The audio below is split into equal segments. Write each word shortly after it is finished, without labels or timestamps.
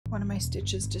One of my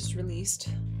stitches just released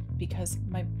because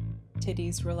my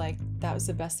titties were like, that was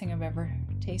the best thing I've ever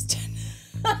tasted.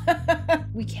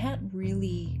 We can't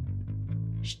really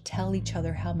tell each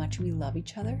other how much we love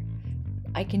each other.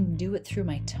 I can do it through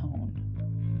my tone.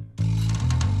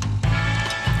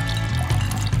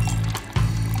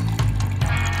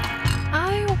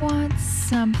 I want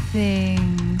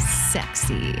something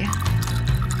sexy.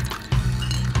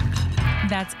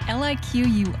 That's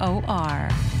Liquor.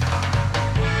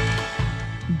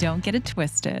 Don't get it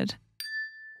twisted.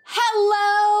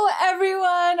 Hello,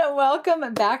 everyone.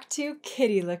 Welcome back to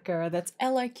Kitty Liquor. That's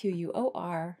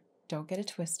Liquor. Don't get it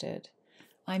twisted.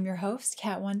 I'm your host,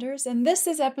 Cat Wonders, and this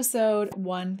is episode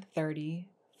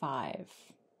 135.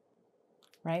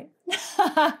 Right?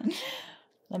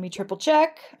 Let me triple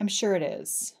check. I'm sure it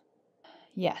is.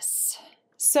 Yes.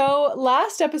 So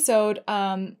last episode,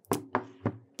 the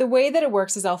way that it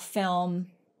works is I'll film,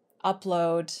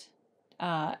 upload,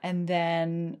 and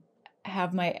then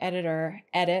have my editor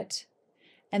edit,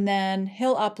 and then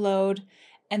he'll upload,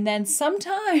 and then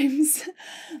sometimes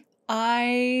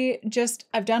I've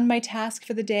done my task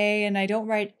for the day and I don't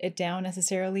write it down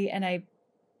necessarily, and I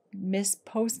miss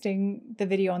posting the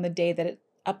video on the day that it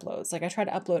uploads. Like I try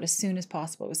to upload as soon as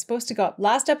possible. It was supposed to go up.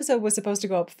 Last episode was supposed to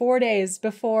go up 4 days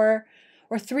before,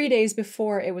 or 3 days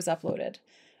before it was uploaded.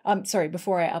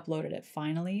 Before I uploaded it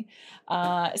finally.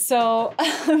 So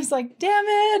I was like, damn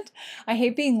it. I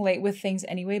hate being late with things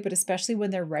anyway, but especially when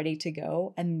they're ready to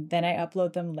go and then I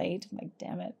upload them late. I'm like,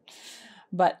 damn it.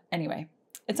 But anyway,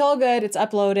 it's all good. It's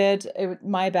uploaded.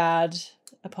 My bad.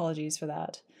 Apologies for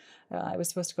that. I was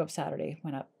supposed to go up Saturday,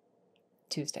 went up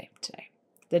Tuesday today,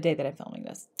 the day that I'm filming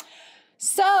this.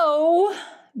 So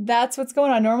that's what's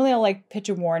going on. Normally I'll like pitch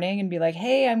a warning and be like,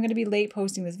 hey, I'm going to be late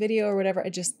posting this video or whatever. It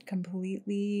just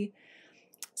completely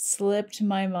slipped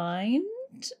my mind.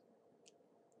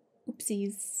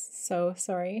 Oopsies. So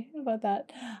sorry about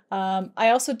that.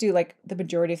 I also do like the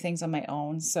majority of things on my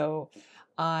own. So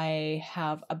I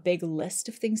have a big list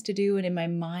of things to do. And in my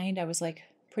mind, I was like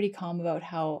pretty calm about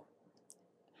how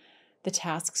the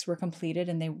tasks were completed,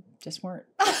 and they just weren't.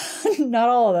 Not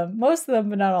all of them. Most of them,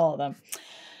 but not all of them.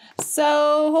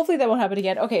 So hopefully that won't happen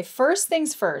again. Okay, first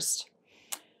things first.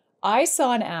 I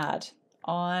saw an ad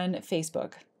on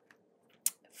Facebook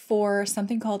for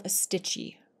something called a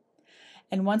stitchy.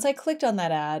 And once I clicked on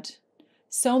that ad,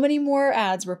 so many more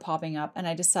ads were popping up, and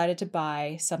I decided to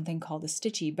buy something called a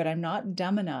stitchy, but I'm not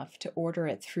dumb enough to order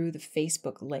it through the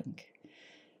Facebook link.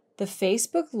 The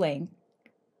Facebook link,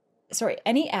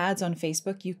 any ads on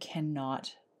Facebook you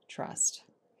cannot trust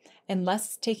unless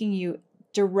it's taking you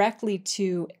directly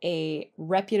to a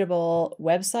reputable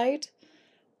website.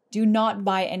 Do not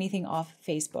buy anything off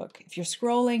Facebook. If you're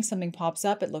scrolling, something pops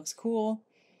up, it looks cool.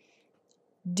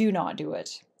 Do not do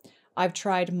it. I've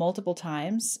tried multiple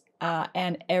times,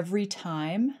 and every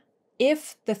time,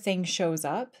 if the thing shows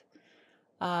up,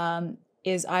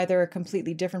 is either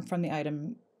completely different from the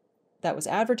item that was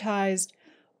advertised,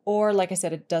 or like I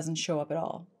said, it doesn't show up at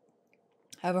all.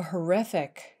 I have a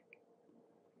horrific,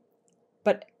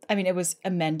 it was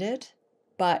amended,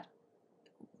 but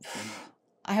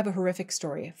I have a horrific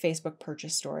story, a Facebook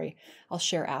purchase story I'll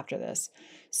share after this.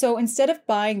 So instead of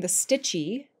buying the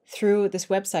stitchy through this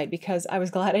website, because I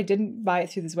was glad I didn't buy it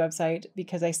through this website,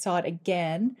 because I saw it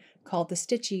again called the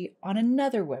stitchy on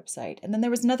another website. And then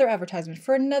there was another advertisement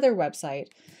for another website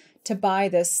to buy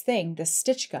this thing, this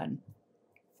stitch gun.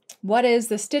 What is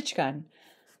the stitch gun?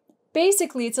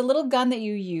 Basically, it's a little gun that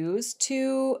you use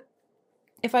to,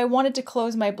 if I wanted to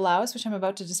close my blouse, which I'm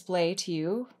about to display to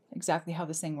you exactly how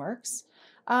this thing works,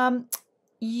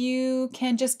 you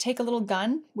can just take a little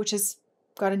gun, which has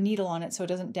got a needle on it so it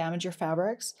doesn't damage your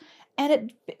fabrics,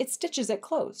 and it stitches it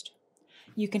closed.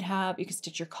 You can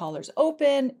stitch your collars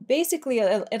open. Basically,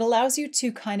 it allows you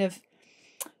to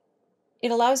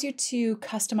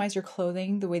customize your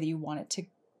clothing the way that you want it to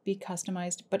be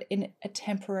customized, but in a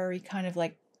temporary kind of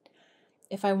like,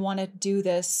 if I want to do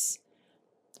this,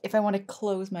 if I want to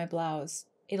close my blouse,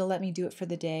 it'll let me do it for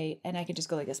the day, and I can just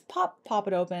go like this, pop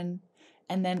it open,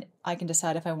 and then I can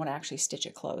decide if I want to actually stitch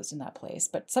it closed in that place.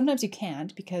 But sometimes you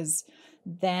can't, because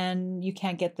then you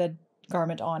can't get the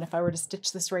garment on. If I were to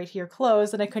stitch this right here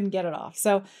closed, then I couldn't get it off.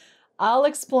 So I'll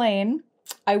explain.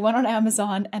 I went on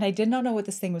Amazon and I did not know what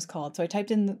this thing was called. So I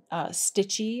typed in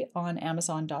stitchy on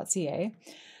amazon.ca,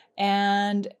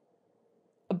 and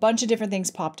a bunch of different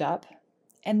things popped up.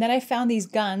 And then I found these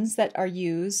guns that are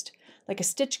used, like a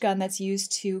stitch gun that's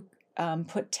used to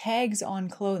put tags on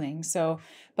clothing. So,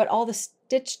 but all the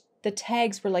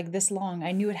tags were like this long.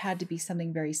 I knew it had to be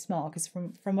something very small, because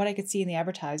from what I could see in the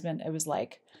advertisement, it was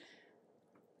like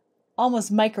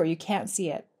almost micro. You can't see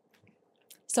it.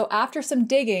 So after some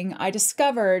digging, I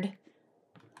discovered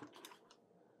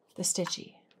the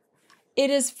Stitchy. It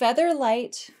is feather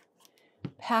light,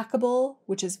 packable,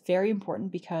 which is very important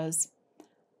because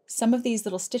some of these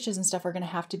little stitches and stuff are going to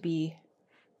have to be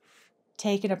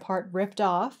taken apart, ripped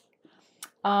off,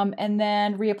 and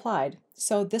then reapplied.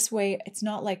 So this way, it's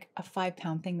not like a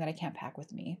 5-pound thing that I can't pack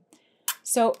with me.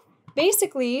 So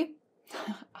basically,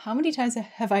 how many times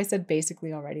have I said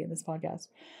basically already in this podcast?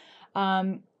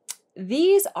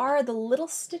 These are the little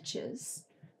stitches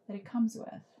that it comes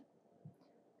with.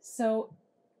 So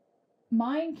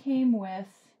mine came with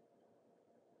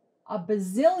a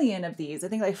bazillion of these. I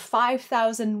think like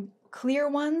 5,000 clear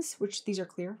ones, which these are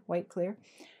clear, white clear,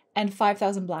 and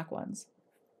 5,000 black ones.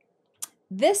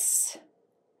 This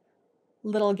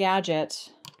little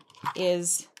gadget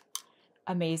is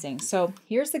amazing. So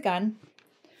here's the gun.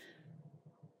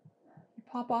 You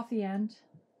pop off the end,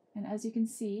 and as you can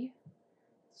see,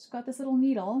 it's got this little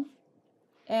needle.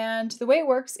 And the way it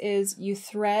works is you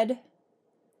thread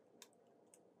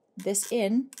this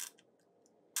in,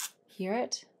 hear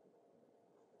it,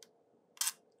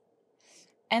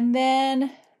 and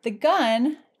then the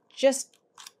gun just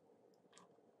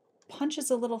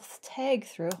punches a little tag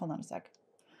through. Hold on a sec.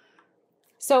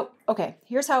 So, okay,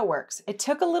 here's how it works. It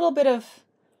took a little bit of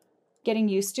getting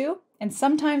used to, and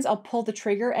sometimes I'll pull the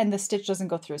trigger and the stitch doesn't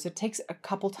go through. So it takes a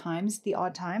couple times, the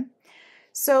odd time.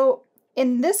 So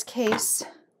in this case,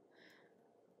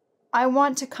 I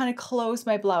want to kind of close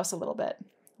my blouse a little bit,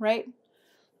 right?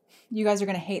 You guys are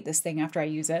going to hate this thing after I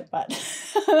use it, but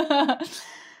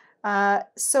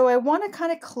so I want to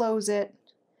kind of close it,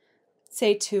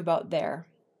 say to about there.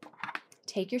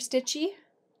 Take your Stitchy,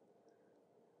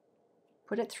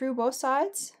 put it through both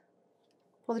sides,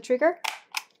 pull the trigger,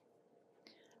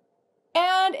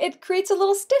 and it creates a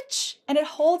little stitch and it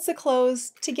holds the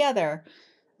clothes together,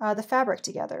 the fabric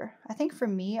together. I think for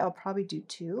me, I'll probably do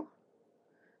 2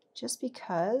 just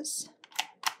because.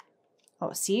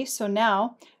 Oh, see, so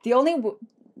now the only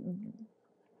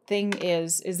thing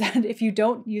is that if you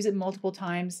don't use it multiple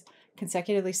times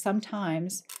consecutively,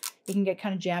 sometimes it can get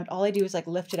kind of jammed. All I do is like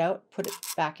lift it out, put it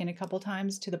back in a couple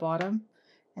times to the bottom,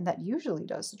 and that usually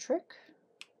does the trick.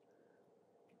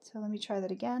 So let me try that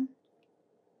again.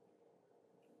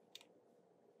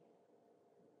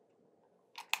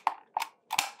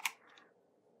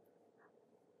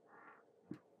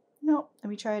 No, let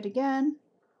me try it again.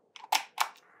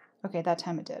 Okay, that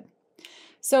time it did.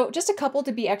 So just a couple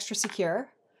to be extra secure.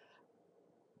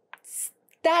 It's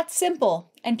that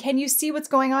simple. And can you see what's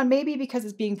going on? Maybe because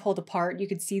it's being pulled apart, you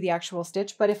could see the actual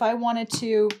stitch. But if I wanted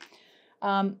to,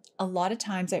 a lot of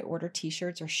times I order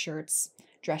t-shirts or shirts,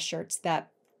 dress shirts,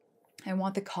 that I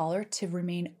want the collar to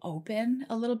remain open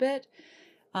a little bit.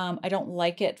 I don't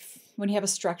like it when you have a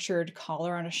structured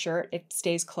collar on a shirt, it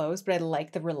stays closed, but I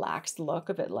like the relaxed look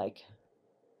of it, like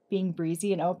being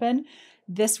breezy and open.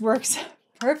 This works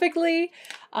perfectly.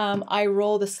 I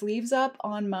roll the sleeves up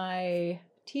on my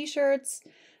t-shirts.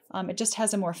 It just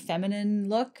has a more feminine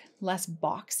look, less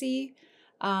boxy.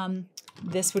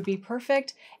 This would be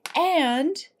perfect.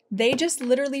 And they just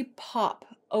literally pop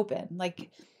open. Like,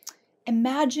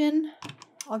 imagine,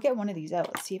 I'll get one of these out.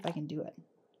 Let's see if I can do it.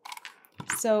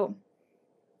 So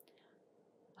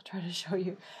I'll try to show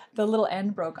you. The little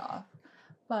end broke off,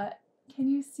 but can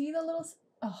you see the little,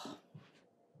 oh,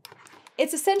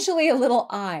 it's essentially a little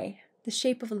eye, the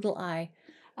shape of a little eye.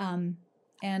 And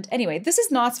anyway, this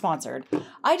is not sponsored.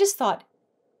 I just thought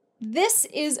this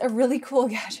is a really cool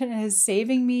gadget and is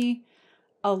saving me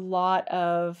a lot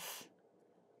of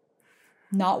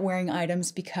not wearing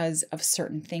items because of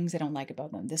certain things I don't like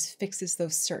about them. This fixes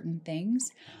those certain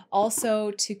things.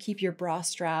 Also, to keep your bra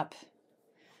strap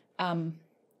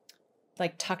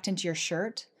like tucked into your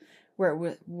shirt, where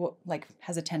it like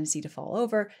has a tendency to fall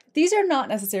over. These are not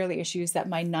necessarily issues that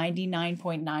my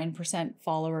 99.9%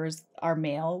 followers are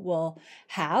male will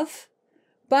have.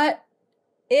 But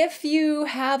if you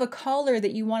have a collar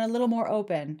that you want a little more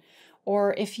open,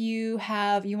 or if you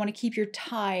want to keep your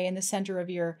tie in the center of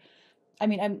your, I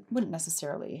mean, I wouldn't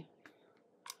necessarily,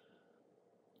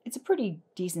 it's a pretty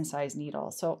decent sized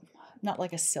needle, so not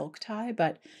like a silk tie,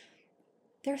 but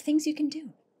there are things you can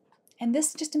do. And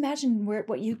this, just imagine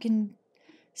what you can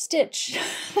stitch.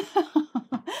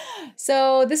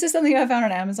 So this is something I found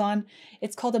on Amazon.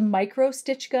 It's called a micro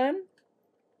stitch gun.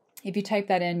 If you type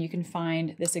that in, you can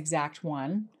find this exact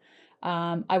one.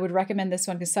 I would recommend this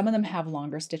one because some of them have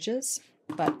longer stitches.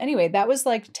 But anyway, that was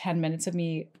like 10 minutes of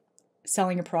me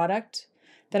selling a product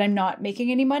that I'm not making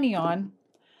any money on.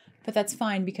 But that's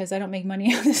fine because I don't make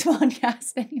money on this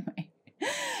podcast anyway.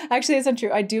 Actually, it's not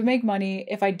true. I do make money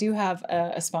if I do have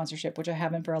a sponsorship, which I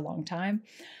haven't for a long time.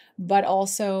 but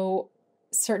also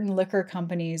certain liquor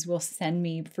companies will send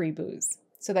me free booze.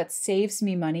 So that saves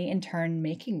me money, in turn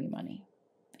making me money,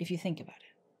 if you think about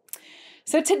it.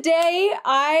 So today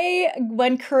I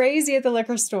went crazy at the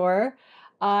liquor store.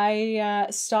 I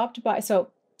stopped by. So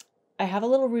I have a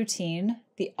little routine,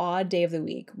 the odd day of the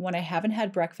week when I haven't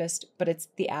had breakfast, but it's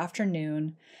the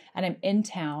afternoon and I'm in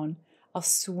town. I'll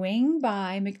swing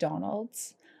by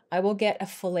McDonald's. I will get a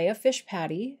filet of fish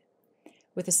patty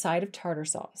with a side of tartar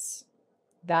sauce.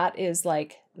 That is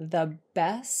like the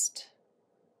best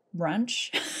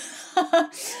brunch.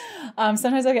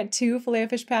 Sometimes I get 2 filet of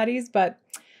fish patties, but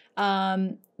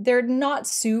they're not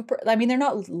super, I mean, they're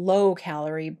not low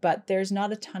calorie, but there's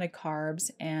not a ton of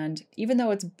carbs. And even though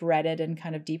it's breaded and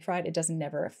kind of deep fried, it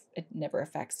never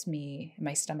affects me,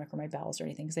 my stomach or my bowels or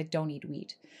anything, because I don't eat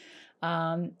wheat.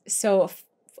 So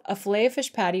a filet of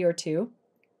fish patty or 2,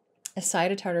 a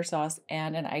side of tartar sauce,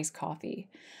 and an iced coffee.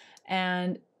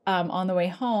 And on the way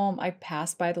home, I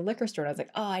passed by the liquor store and I was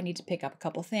like, oh, I need to pick up a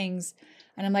couple things.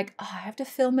 And I'm like, oh, I have to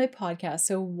film my podcast.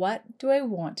 So what do I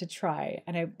want to try?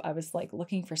 And I was like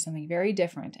looking for something very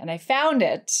different and I found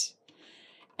it.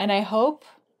 And I hope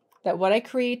that what I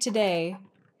create today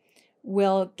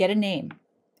will get a name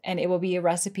and it will be a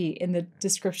recipe in the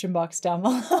description box down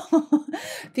below.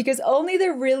 Because only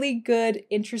the really good,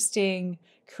 interesting,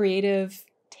 creative,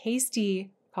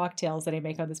 tasty cocktails that I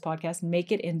make on this podcast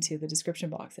make it into the description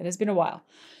box. It has been a while.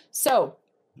 So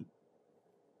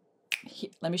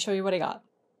let me show you what I got.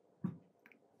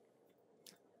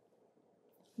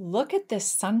 Look at this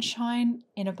sunshine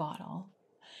in a bottle.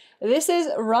 This is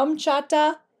rum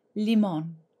chata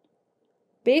limon.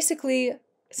 Basically,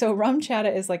 so rum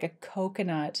chata is like a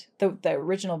coconut, the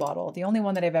original bottle, the only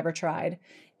one that I've ever tried,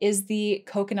 is the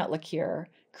coconut liqueur,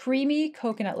 creamy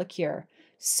coconut liqueur.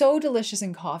 So delicious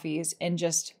in coffees and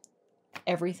just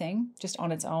everything, just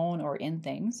on its own or in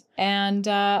things. And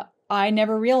I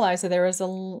never realized that there was a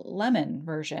lemon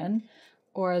version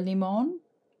or a limon.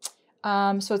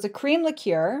 So it's a cream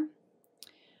liqueur.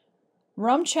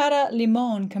 Rum chata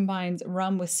limon combines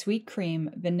rum with sweet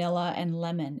cream, vanilla, and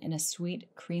lemon in a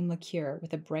sweet cream liqueur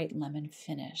with a bright lemon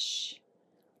finish.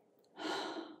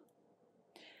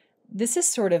 This is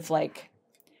sort of like,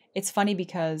 it's funny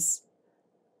because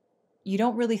you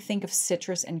don't really think of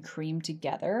citrus and cream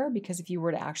together, because if you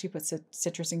were to actually put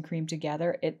citrus and cream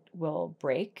together, it will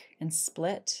break and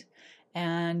split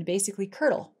and basically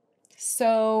curdle.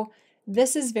 So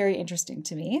this is very interesting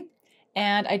to me.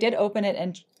 And I did open it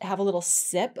and have a little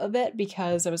sip of it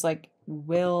because I was like,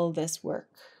 will this work?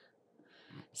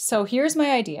 So here's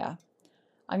my idea.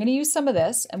 I'm going to use some of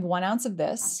this and 1 ounce of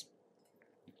this.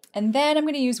 And then I'm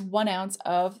going to use 1 ounce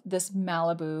of this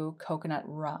Malibu coconut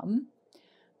rum,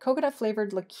 coconut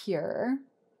flavored liqueur.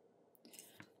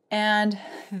 And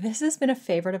this has been a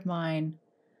favorite of mine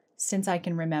since I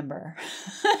can remember,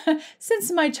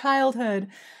 since my childhood,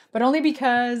 but only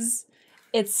because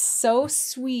it's so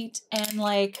sweet and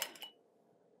like,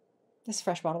 this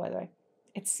fresh bottle, by the way,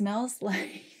 it smells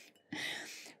like,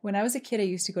 when I was a kid, I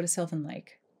used to go to Sylvan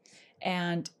Lake,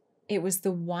 and it was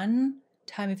the one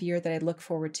time of year that I look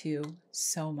forward to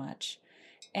so much.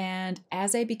 And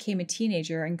as I became a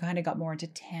teenager and kind of got more into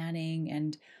tanning,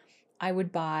 and I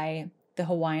would buy the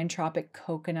Hawaiian Tropic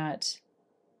coconut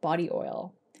body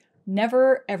oil.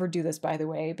 Never ever do this, by the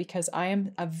way, because I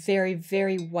am a very,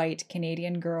 very white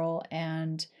Canadian girl,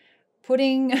 and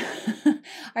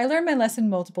I learned my lesson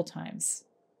multiple times.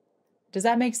 Does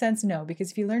that make sense? No,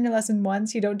 because if you learn a lesson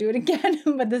once, you don't do it again.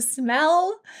 But the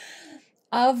smell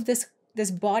of this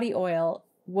body oil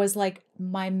was like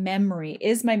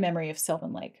is my memory of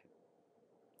Sylvan Lake.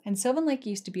 And Sylvan Lake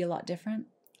used to be a lot different.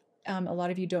 A lot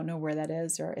of you don't know where that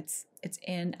is, or it's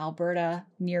in Alberta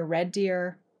near Red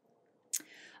Deer,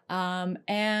 or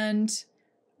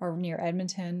near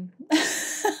Edmonton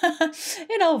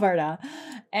in Alberta.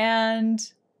 And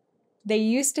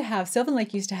Sylvan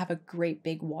Lake used to have a great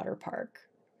big water park,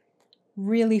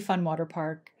 really fun water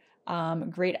park,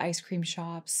 great ice cream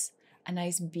shops, a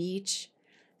nice beach.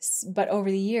 But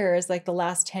over the years, like the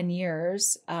last 10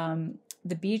 years,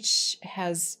 the beach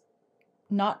has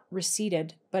not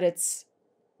receded, but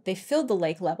they filled the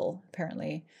lake level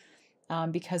apparently,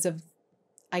 because of,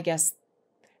 I guess,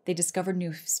 they discovered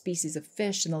new species of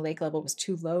fish and the lake level was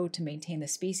too low to maintain the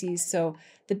species. So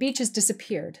the beaches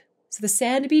disappeared. So the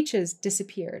sand beaches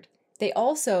disappeared. They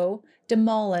also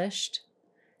demolished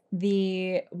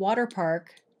the water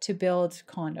park to build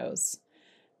condos.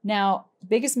 Now,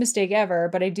 biggest mistake ever,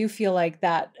 but I do feel like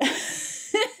that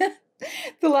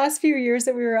the last few years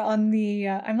that we were on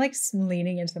I'm like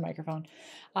leaning into the microphone.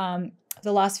 The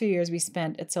last few years we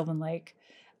spent at Sylvan Lake,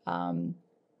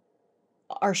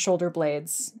 our shoulder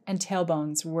blades and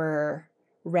tailbones were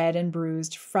red and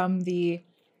bruised from the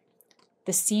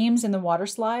seams in the water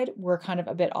slide were kind of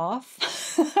a bit off.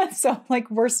 So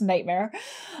like worst nightmare.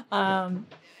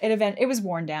 It was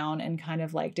worn down and kind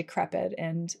of like decrepit,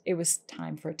 and it was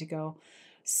time for it to go.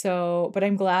 So, but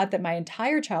I'm glad that my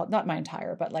entire not my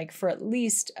entire, but like for at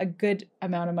least a good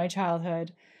amount of my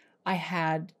childhood, I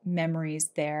had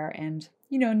memories there. And,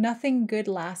 you know, nothing good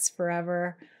lasts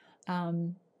forever.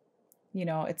 You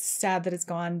know, it's sad that it's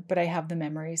gone, but I have the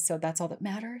memories, so that's all that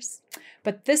matters.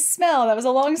 But this smell, that was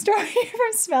a long story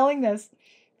from smelling this,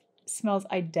 smells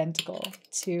identical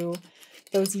to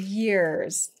those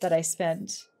years that I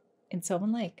spent in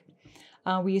Sylvan Lake.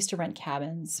 We used to rent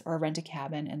cabins or rent a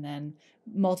cabin, and then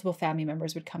multiple family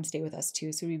members would come stay with us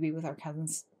too. So we'd be with our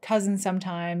cousins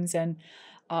sometimes, and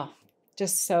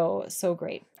just so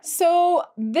great. So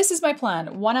this is my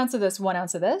plan: 1 ounce of this, 1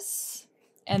 ounce of this,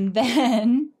 and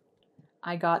then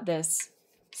I got this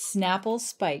Snapple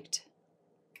spiked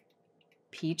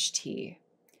peach tea.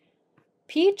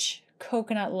 Peach,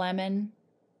 coconut, lemon,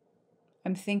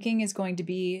 I'm thinking is going to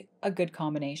be a good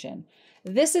combination.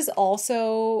 This is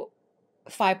also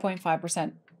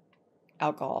 5.5%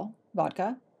 alcohol,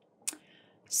 vodka.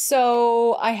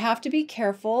 So I have to be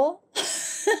careful.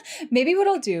 Maybe what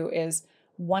I'll do is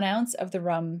 1 ounce of the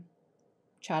rum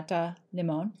chata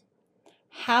limon,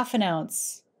 half an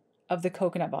ounce of the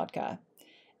coconut vodka,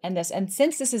 and this. And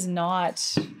since this is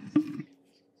not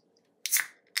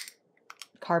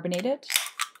carbonated,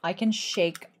 I can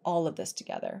shake all of this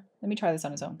together. Let me try this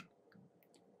on its own.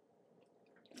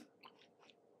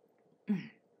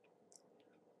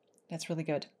 That's really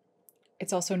good.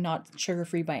 It's also not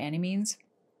sugar-free by any means.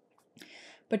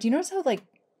 But do you notice how like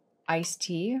iced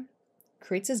tea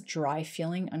creates this dry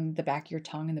feeling on the back of your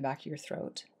tongue and the back of your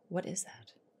throat? What is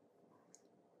that?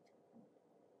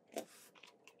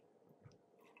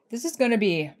 This is going to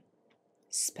be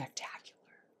spectacular.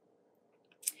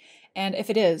 And if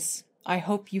it is, I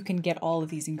hope you can get all of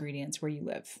these ingredients where you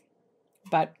live.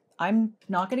 But I'm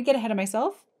not going to get ahead of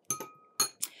myself.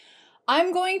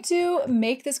 I'm going to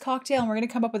make this cocktail, and we're going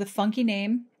to come up with a funky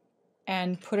name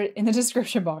and put it in the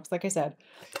description box, like I said.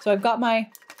 So I've got my...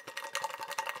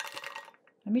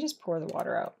 Let me just pour the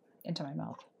water out into my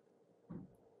mouth.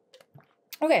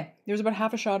 Okay, there's about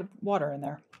half a shot of water in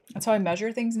there. That's how I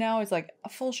measure things now. It's like a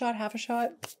full shot, half a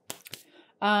shot.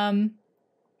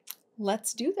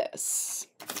 Let's do this.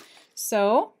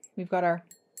 So we've got our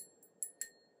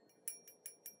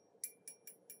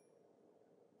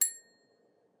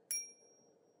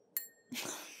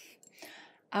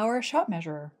shot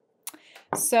measurer.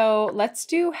 So let's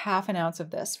do half an ounce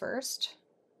of this first.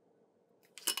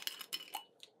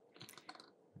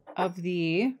 Half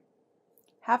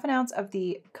an ounce of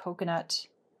the coconut,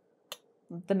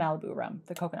 the Malibu rum,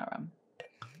 the coconut rum.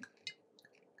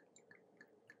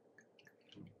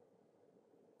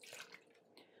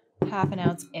 Half an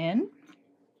ounce in.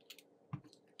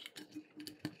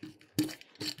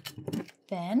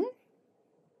 Then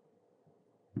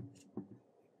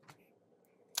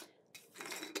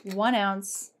 1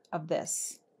 ounce of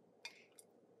this.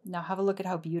 Now have a look at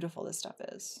how beautiful this stuff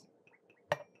is.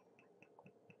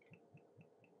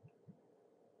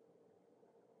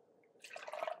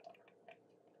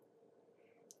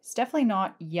 It's definitely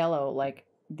not yellow like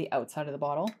the outside of the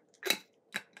bottle.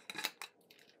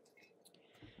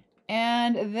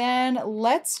 And then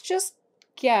let's just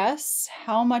guess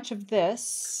how much of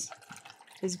this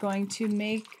is going to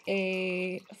make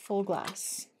a full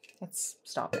glass. Let's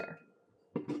stop there.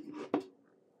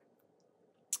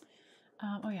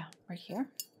 Oh yeah, right here.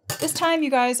 This time, you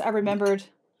guys, I remembered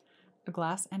a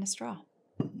glass and a straw.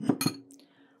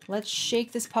 Let's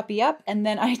shake this puppy up. And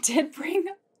then I did bring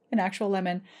an actual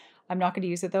lemon. I'm not going to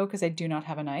use it though, because I do not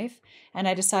have a knife. And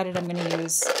I decided I'm going to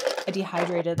use a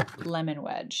dehydrated lemon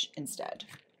wedge instead.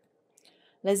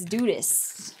 Let's do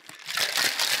this.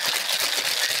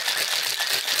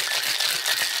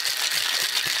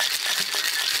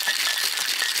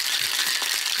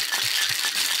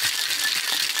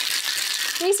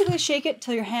 Basically shake it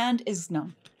till your hand is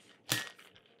numb.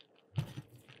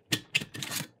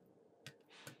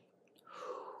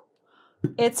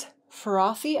 It's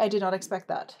frothy. I did not expect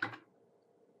that.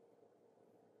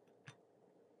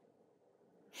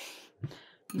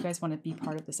 You guys want to be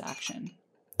part of this action.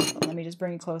 So let me just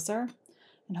bring it closer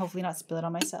and hopefully not spill it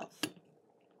on myself.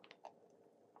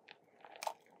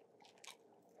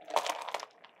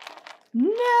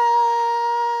 No!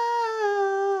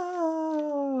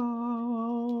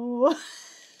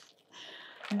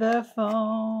 The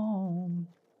foam.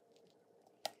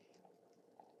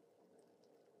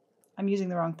 I'm using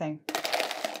the wrong thing.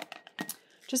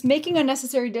 just making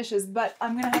unnecessary dishes, but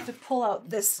I'm going to have to pull out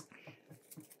this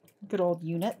good old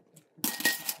unit.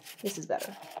 This is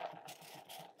better.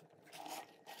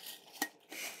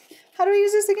 How do I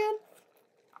use this again?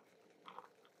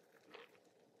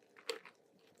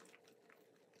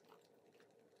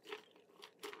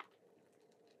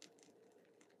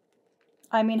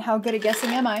 I mean, how good at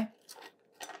guessing am I?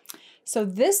 So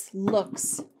this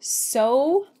looks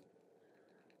so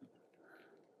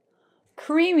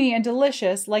creamy and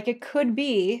delicious, like it could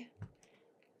be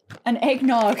an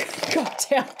eggnog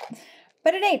cocktail,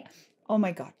 but it ain't. Oh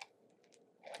my God.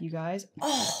 You guys,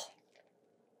 oh,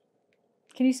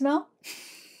 can you smell?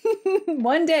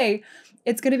 One day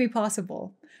it's going to be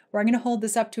possible where I'm going to hold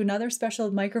this up to another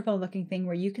special microphone looking thing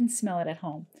where you can smell it at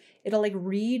home. It'll like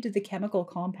read the chemical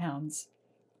compounds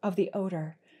of the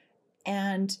odor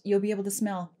and you'll be able to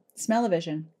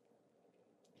smell-o-vision.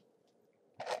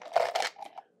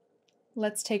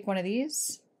 Let's take one of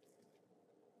these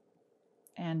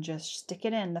and just stick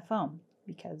it in the foam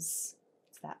because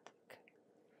it's that thick.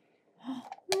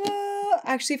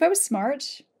 Actually, if I was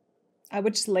smart, I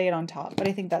would just lay it on top, but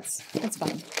I think that's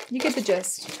fine. You get the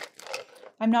gist.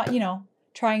 I'm not,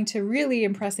 trying to really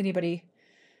impress anybody.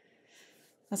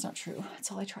 That's not true. That's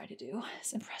all I try to do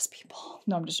is impress people.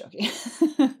 No, I'm just joking.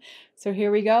 So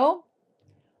here we go.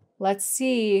 Let's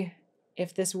see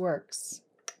if this works.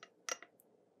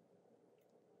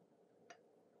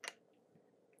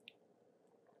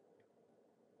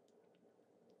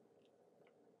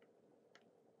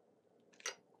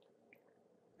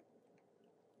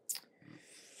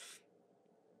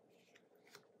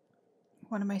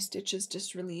 One of my stitches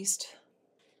just released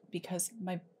because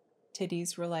my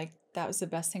titties were like, that was the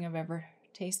best thing I've ever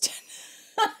tasted.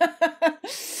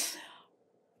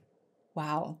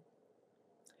 Wow.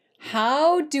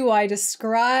 How do I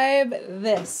describe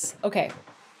this? Okay,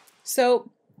 so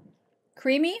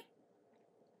creamy.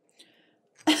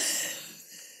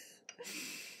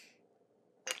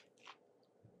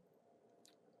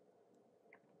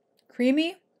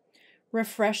 Creamy,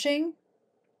 refreshing.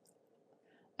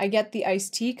 I get the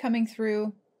iced tea coming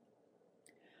through.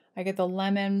 I get the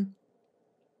lemon.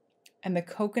 And the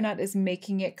coconut is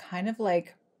making it kind of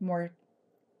like more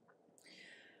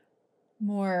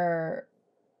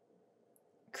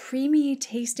creamy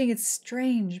tasting. It's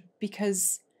strange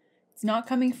because it's not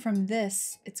coming from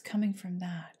this, it's coming from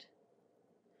that.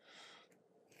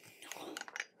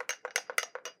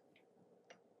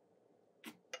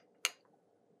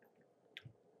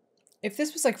 If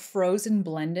this was like frozen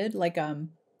blended, like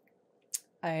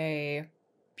a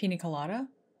pina colada,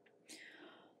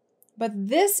 but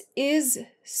this is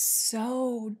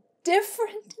so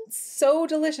different and so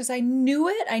delicious. I knew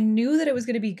it. I knew that it was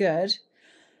going to be good.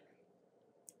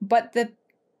 But the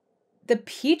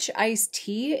peach iced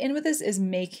tea in with this is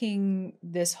making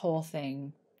this whole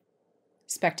thing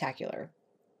spectacular.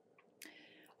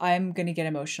 I'm going to get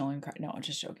emotional and cry. No, I'm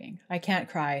just joking. I can't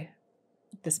cry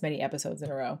this many episodes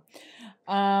in a row.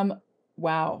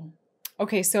 Wow.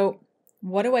 Okay, so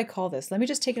what do I call this? Let me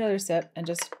just take another sip and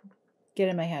just get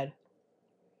in my head.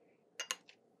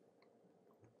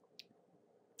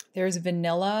 There's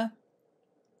vanilla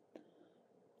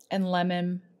and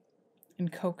lemon and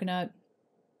coconut.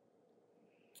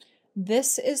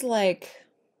 This is like,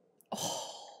 oh,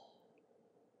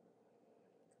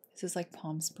 this is like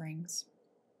Palm Springs.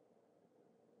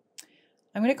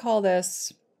 I'm going to call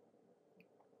this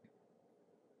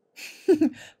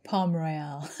Palm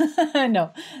Royale.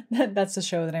 No, that's the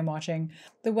show that I'm watching.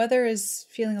 The weather is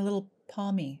feeling a little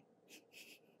palmy.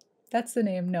 That's the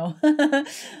name. No.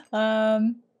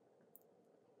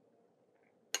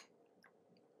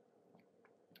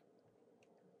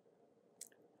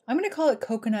 I'm going to call it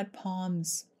Coconut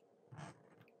Palms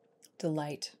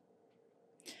Delight.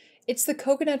 It's the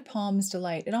Coconut Palms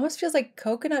Delight. It almost feels like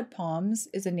Coconut Palms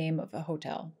is a name of a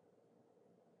hotel.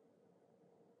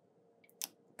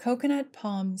 Coconut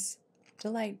Palms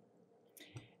Delight.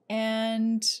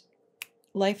 And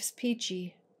life's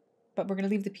peachy, but we're going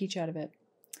to leave the peach out of it.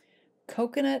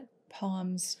 Coconut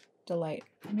Palms Delight.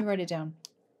 Let me write it down.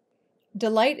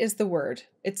 Delight is the word.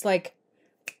 It's like,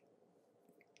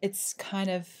 it's kind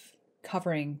of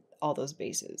covering all those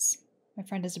bases. My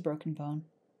friend has a broken bone.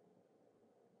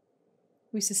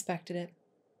 We suspected it,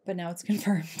 but now it's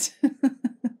confirmed.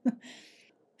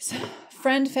 So,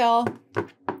 friend fell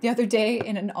the other day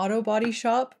in an auto body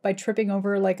shop by tripping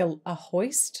over like a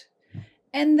hoist,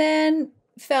 and then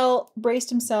fell, braced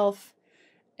himself,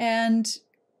 and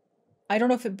I don't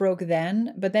know if it broke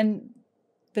then, but then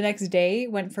the next day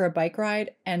went for a bike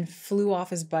ride and flew off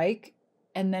his bike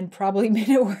and then probably made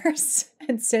it worse.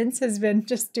 And since has been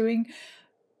just doing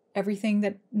everything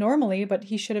that normally, but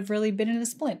he should have really been in a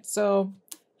splint. So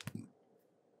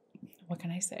what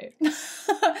can I say?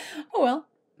 Oh, well,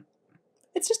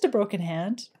 it's just a broken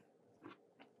hand.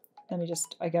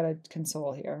 I gotta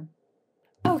console here.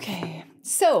 Okay,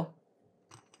 so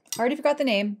I already forgot the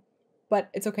name, but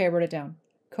it's okay, I wrote it down.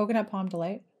 Coconut Palm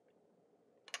Delight.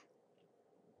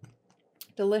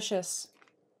 Delicious.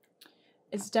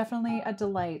 It's definitely a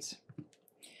delight.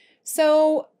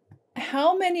 So,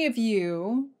 how many of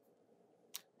you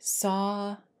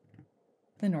saw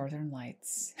the Northern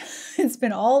Lights? It's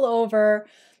been all over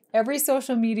every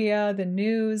social media, the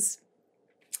news,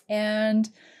 and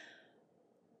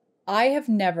I have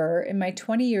never, in my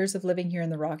 20 years of living here in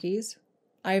the Rockies,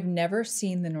 I've never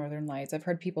seen the Northern Lights. I've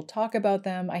heard people talk about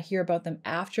them. I hear about them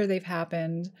after they've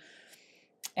happened.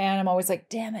 And I'm always like,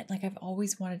 damn it, like I've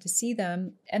always wanted to see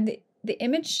them. And the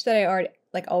image that I already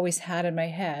like always had in my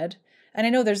head, and I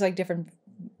know there's like different,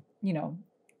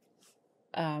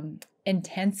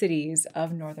 intensities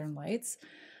of Northern Lights,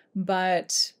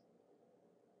 but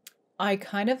I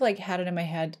kind of like had it in my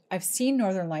head. I've seen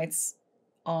Northern Lights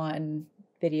on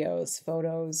videos,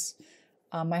 photos,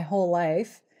 my whole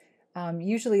life,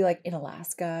 usually like in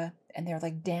Alaska, and they're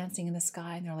like dancing in the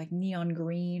sky and they're like neon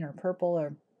green or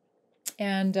purple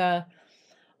and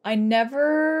I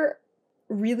never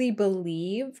really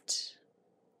believed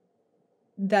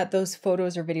that those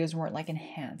photos or videos weren't like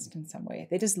enhanced in some way.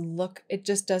 It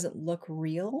just doesn't look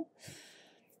real.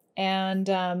 And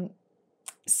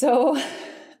so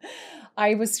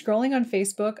I was scrolling on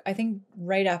Facebook, I think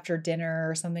right after dinner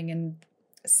or something, and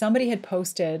somebody that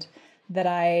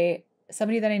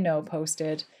I know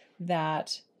posted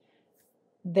that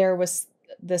there was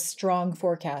this strong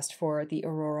forecast for the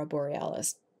Aurora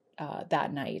Borealis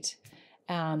that night.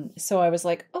 So I was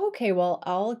like, okay, well,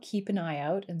 I'll keep an eye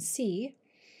out and see.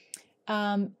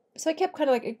 So I kept kind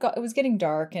of like, it was getting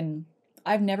dark and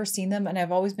I've never seen them and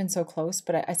I've always been so close,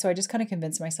 but I just kind of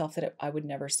convinced myself that I would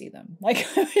never see them. Like,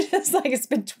 just like, it's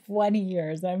been 20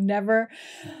 years.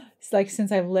 It's like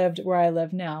since I've lived where I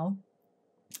live now.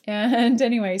 And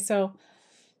anyway, so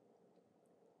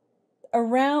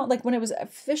around, like when it was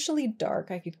officially dark,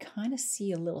 I could kind of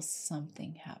see a little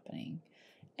something happening.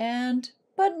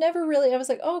 But never really, I was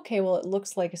like, oh, okay, well, it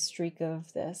looks like a streak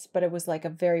of this, but it was like a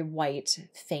very white,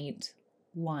 faint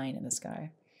line in the sky.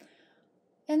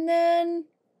 And then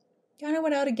kind of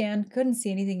went out again, couldn't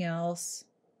see anything else,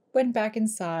 went back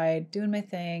inside, doing my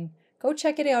thing, go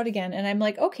check it out again. And I'm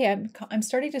like, okay, I'm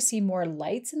starting to see more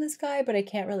lights in the sky, but I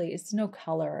can't really, it's no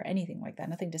color or anything like that,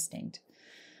 nothing distinct.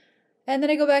 And then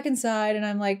I go back inside and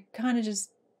I'm like, kind of just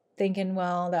thinking,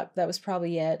 well, that was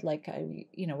probably it. Like,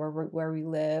 where we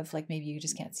live, like maybe you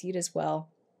just can't see it as well.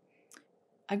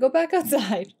 I go back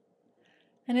outside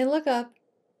and I look up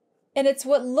and it's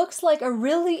what looks like a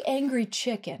really angry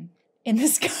chicken in the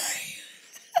sky.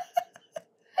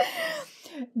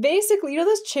 Basically,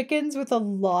 those chickens with a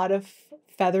lot of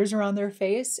feathers around their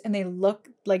face and they look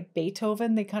like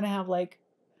Beethoven. They kind of have like,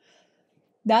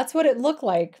 that's what it looked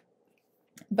like.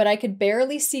 But I could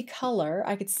barely see color.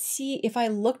 I could see, if I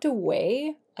looked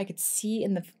away, I could see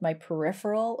in my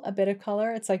peripheral a bit of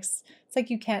color. It's like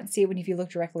you can't see it if you look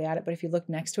directly at it, but if you look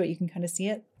next to it, you can kind of see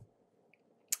it.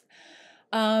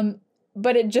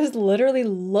 But it just literally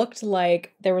looked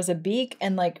like there was a beak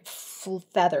and like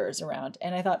feathers around.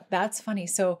 And I thought, that's funny.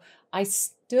 So I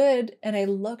stood and I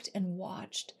looked and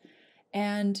watched.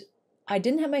 And I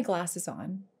didn't have my glasses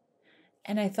on.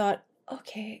 And I thought,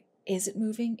 okay, is it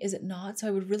moving? Is it not? So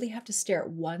I would really have to stare at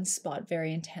one spot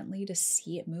very intently to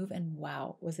see it move. And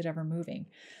wow, was it ever moving?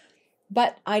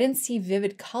 But I didn't see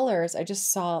vivid colors. I just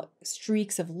saw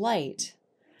streaks of light.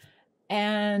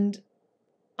 And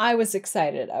I was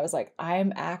excited. I was like,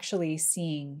 I'm actually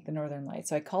seeing the Northern Lights.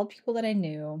 So I called people that I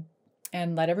knew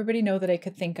and let everybody know that I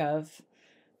could think of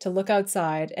to look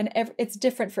outside. And it's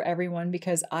different for everyone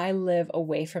because I live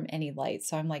away from any lights.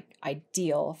 So I'm like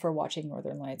ideal for watching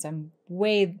Northern Lights. I'm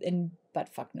way in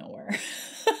buttfuck nowhere.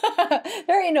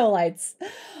 There ain't no lights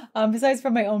besides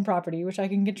from my own property, which I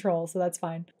can control. So that's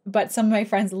fine. But some of my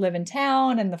friends live in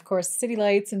town and of course city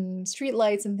lights and street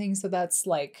lights and things. So that's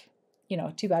like,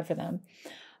 too bad for them.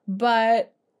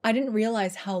 But I didn't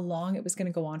realize how long it was going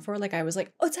to go on for. Like I was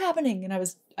like, oh, it's happening. And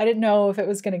I didn't know if it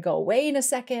was going to go away in a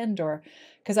second or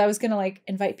because I was going to like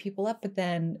invite people up. But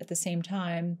then at the same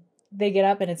time, they get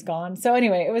up and it's gone. So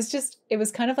anyway, it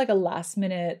was kind of like a last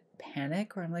minute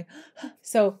panic where I'm like,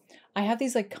 so I have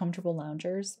these like comfortable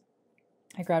loungers.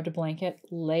 I grabbed a blanket,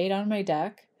 laid on my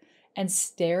deck and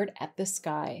stared at the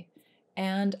sky.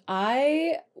 And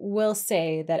I will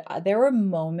say that there were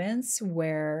moments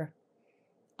where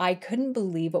I couldn't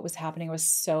believe what was happening. I was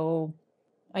so,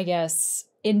 I guess,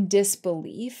 in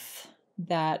disbelief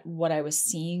that what I was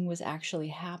seeing was actually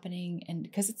happening. And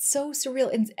because it's so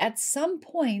surreal. And at some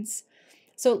points,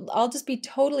 so I'll just be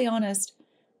totally honest,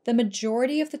 the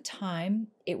majority of the time,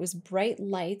 it was bright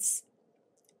lights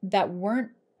that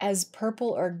weren't as purple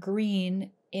or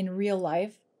green in real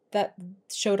life that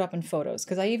showed up in photos.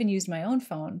 Because I even used my own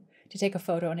phone to take a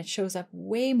photo, and it shows up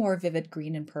way more vivid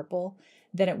green and purple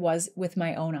than it was with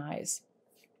my own eyes.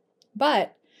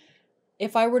 But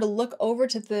if I were to look over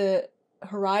to the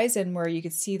horizon where you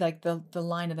could see like the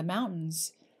line of the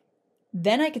mountains,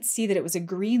 then I could see that it was a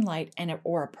green light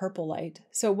or a purple light.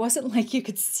 So it wasn't like you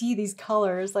could see these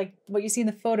colors. Like what you see in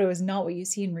the photo is not what you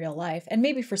see in real life. And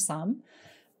maybe for some,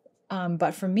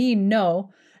 but for me,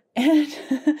 no. And,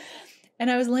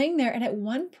 and I was laying there, and at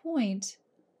one point,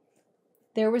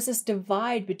 there was this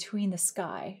divide between the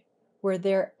sky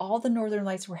where all the northern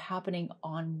lights were happening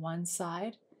on one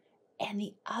side, and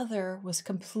the other was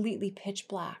completely pitch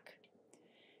black.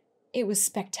 It was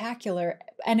spectacular.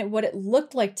 And what it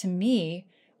looked like to me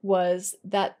was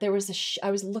that there was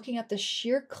I was looking at the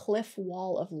sheer cliff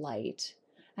wall of light,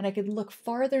 and I could look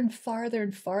farther and farther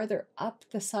and farther up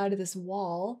the side of this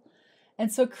wall.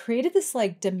 And so it created this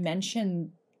like dimensional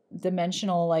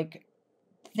like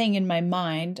thing in my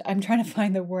mind. I'm trying to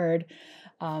find the word,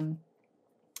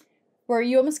 where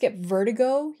you almost get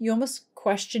vertigo. You almost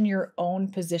question your own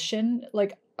position.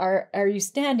 Like, are you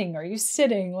standing? Are you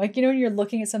sitting? Like, when you're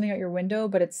looking at something out your window,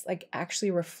 but it's like actually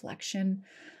a reflection,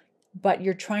 but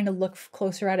you're trying to look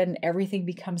closer at it and everything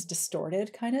becomes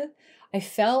distorted kind of. I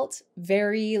felt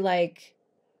very like,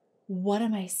 what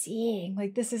am I seeing?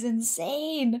 Like, this is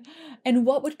insane. And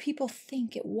what would people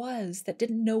think it was that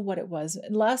didn't know what it was?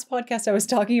 In the last podcast, I was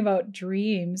talking about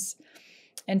dreams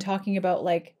and talking about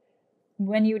like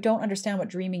when you don't understand what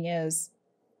dreaming is.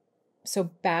 So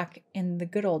back in the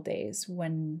good old days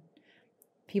when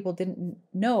people didn't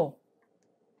know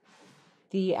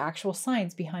the actual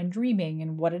science behind dreaming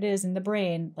and what it is in the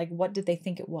brain, like what did they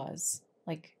think it was?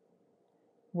 Like,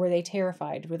 were they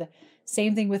terrified? Were the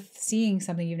same thing with seeing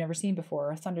something you've never seen before,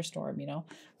 or a thunderstorm,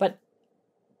 But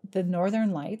the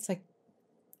northern lights, like,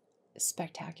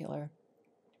 spectacular.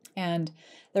 And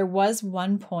there was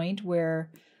one point where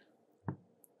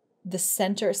the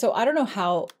center, so I don't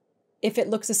know if it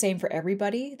looks the same for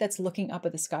everybody that's looking up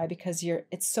at the sky, because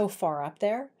it's so far up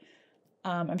there.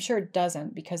 I'm sure it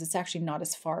doesn't, because it's actually not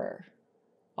as far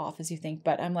off as you think.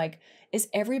 But I'm like, is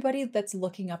everybody that's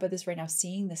looking up at this right now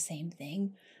seeing the same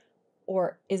thing?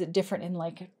 Or is it different in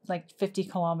like 50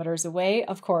 kilometers away?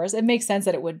 Of course, it makes sense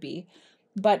that it would be.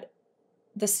 But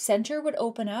the center would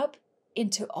open up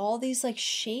into all these like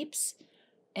shapes.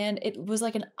 And it was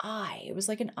like an eye. It was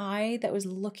like an eye that was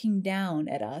looking down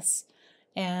at us.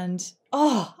 And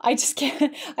I just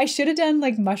can't. I should have done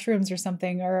like mushrooms or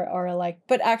something, or like,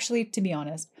 but actually, to be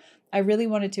honest, I really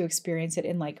wanted to experience it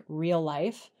in like real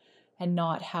life and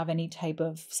not have any type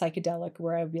of psychedelic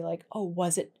where I'd be like, oh,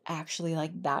 was it actually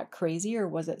like that crazy, or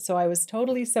was it? So I was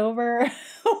totally sober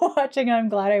watching. I'm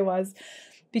glad I was,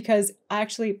 because I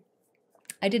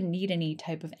didn't need any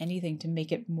type of anything to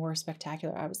make it more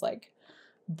spectacular. I was like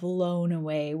blown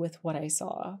away with what I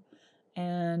saw.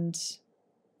 And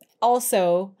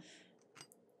also,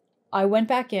 I went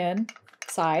back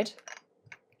inside,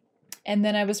 and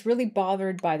then I was really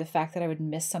bothered by the fact that I would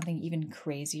miss something even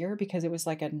crazier, because it was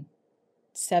like a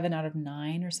 7 out of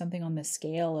 9 or something on the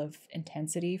scale of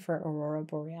intensity for Aurora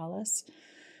Borealis.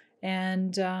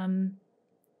 And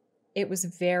it was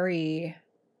very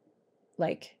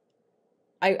like,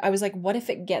 I was like, what if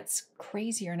it gets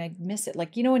crazier and I'd miss it?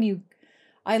 Like,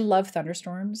 I love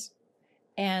thunderstorms.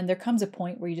 And there comes a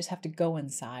point where you just have to go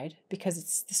inside,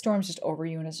 because the storm's just over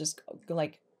you, and it's just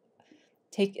like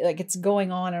it's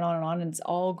going on and on and on, and it's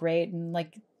all great, and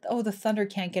like, oh, the thunder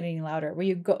can't get any louder. Where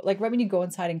you go, like right when you go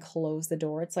inside and close the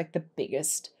door, it's like the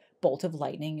biggest bolt of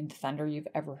lightning and thunder you've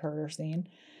ever heard or seen.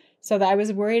 So that I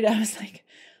was worried. I was like,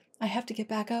 I have to get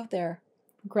back out there.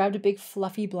 Grabbed a big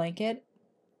fluffy blanket,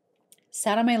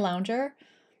 sat on my lounger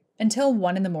until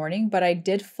 1 a.m, but I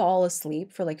did fall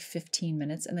asleep for like 15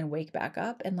 minutes and then wake back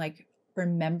up and like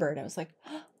remembered. I was like,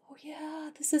 oh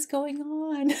yeah, this is going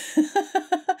on.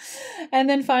 And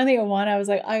then finally at 1, I was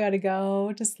like, I gotta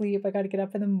go to sleep. I gotta get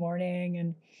up in the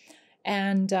morning.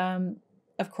 And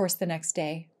of course the next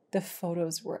day, the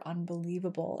photos were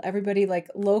unbelievable. Everybody like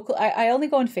local, I only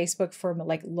go on Facebook for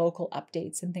like local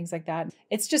updates and things like that.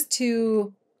 It's just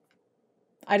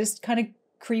I just kind of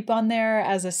creep on there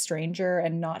as a stranger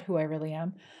and not who I really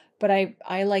am. But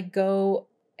I like go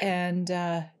and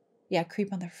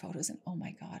creep on their photos, and oh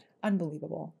my God,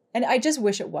 unbelievable. And I just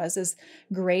wish it was as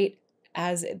great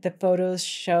as the photos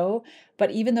show.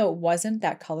 But even though it wasn't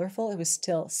that colorful, it was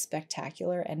still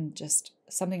spectacular and just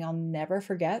something I'll never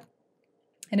forget.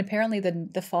 And apparently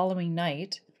the following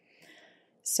night,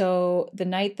 so the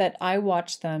night that I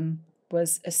watched them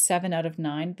was a 7 out of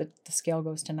 9. The scale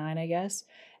goes to 9, I guess.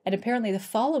 And apparently the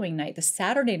following night, the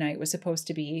Saturday night, was supposed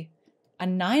to be a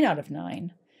 9 out of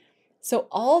 9. So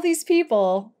all these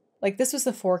people, like this was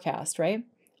the forecast, right?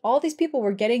 All these people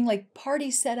were getting like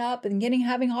parties set up and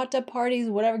having hot tub parties,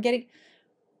 whatever,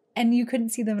 and you couldn't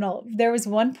see them at all. There was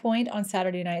one point on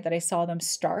Saturday night that I saw them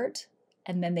start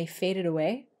and then they faded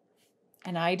away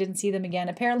and I didn't see them again.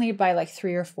 Apparently by like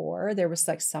 3 or 4, there was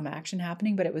like some action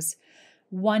happening, but it was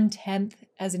 1/10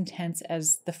 as intense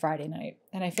as the Friday night.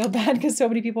 And I feel bad because so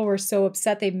many people were so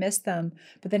upset they missed them,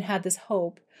 but then had this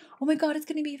hope, oh my God, it's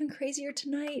going to be even crazier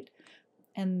tonight.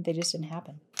 And they just didn't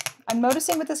happen. I'm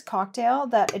noticing with this cocktail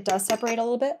that it does separate a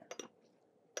little bit.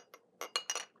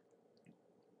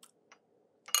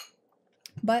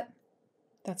 But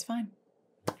that's fine.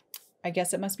 I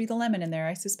guess it must be the lemon in there,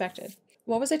 I suspected.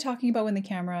 What was I talking about when the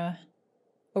camera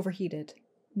overheated?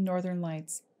 Northern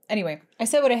Lights. Anyway, I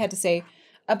said what I had to say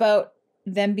about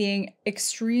them being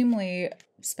extremely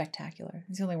spectacular.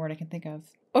 It's the only word I can think of.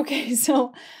 Okay,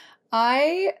 so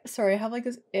I have like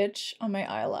this itch on my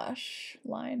eyelash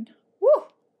line. Woo!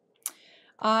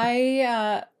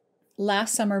 I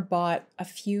last summer bought a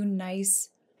few nice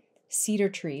cedar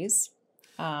trees.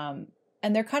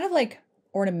 And they're kind of like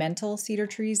ornamental cedar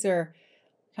trees. They're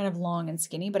kind of long and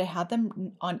skinny, but I had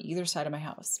them on either side of my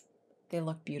house. They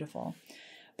look beautiful.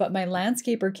 But my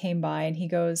landscaper came by and he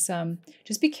goes,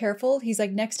 just be careful. He's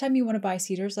like, next time you want to buy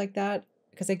cedars like that,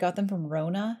 because I got them from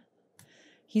Rona.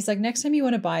 He's like, next time you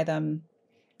want to buy them,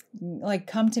 like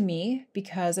come to me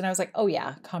and I was like, oh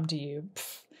yeah, come to you.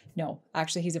 Pfft. No,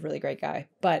 actually he's a really great guy.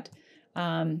 But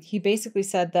he basically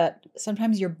said that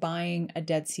sometimes you're buying a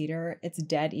dead cedar. It's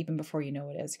dead even before you know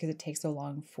it is because it takes so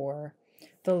long for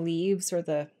the leaves or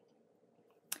the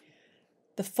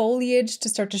foliage to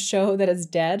start to show that it's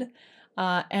dead.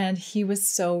 And he was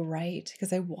so right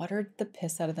because I watered the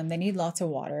piss out of them. They need lots of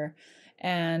water.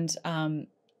 And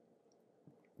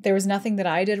there was nothing that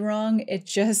I did wrong. It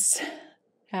just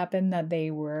happened that they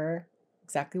were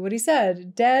exactly what he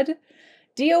said. Dead,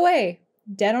 DOA,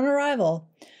 dead on arrival.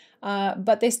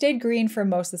 But they stayed green for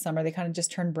most of the summer. They kind of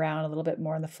just turned brown a little bit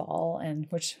more in the fall, and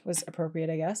which was appropriate,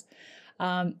 I guess.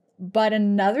 But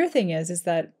another thing is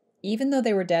that even though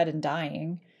they were dead and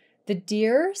dying, the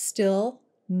deer still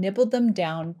nibbled them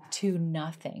down to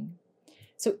nothing.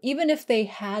 So even if they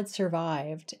had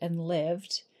survived and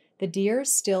lived, the deer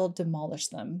still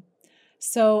demolished them.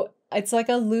 So it's like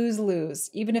a lose-lose.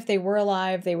 Even if they were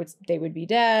alive, they would be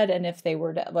dead, and if they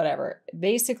were whatever.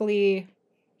 Basically,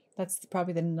 that's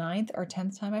probably the 9th or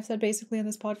 10th time I've said basically in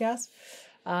this podcast.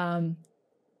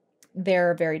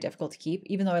 They're very difficult to keep,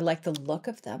 even though I like the look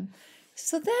of them.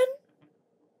 So then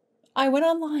I went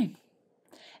online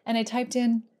and I typed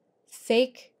in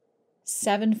fake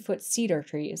 7-foot cedar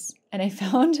trees, and I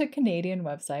found a Canadian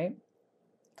website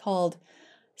called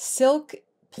Silk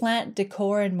Plant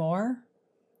Decor and More.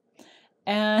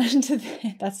 And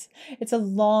it's a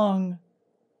long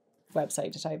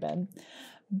website to type in,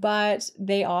 but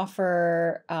they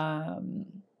offer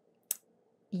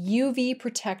UV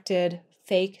protected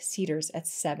fake cedars at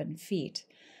 7 feet.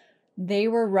 They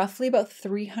were roughly about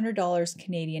 $300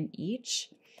 Canadian each.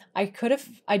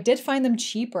 I did find them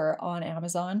cheaper on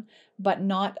Amazon, but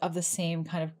not of the same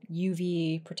kind of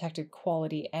UV protected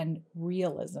quality and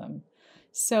realism.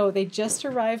 So they just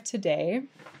arrived today.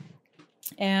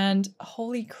 And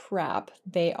holy crap,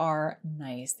 they are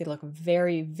nice. They look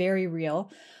very, very real.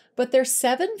 But they're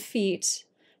 7 feet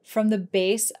from the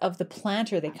base of the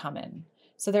planter they come in.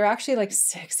 So they're actually like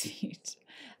 6 feet.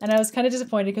 And I was kind of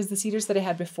disappointed because the cedars that I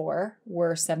had before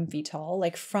were 7 feet tall,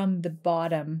 like from the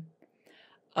bottom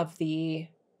of the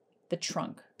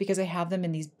trunk, because I have them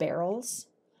in these barrels,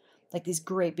 like these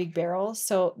great big barrels.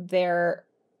 So they're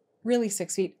really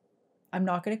 6 feet. I'm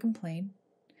not going to complain.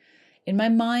 In my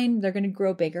mind, they're going to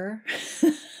grow bigger,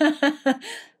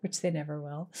 which they never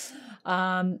will.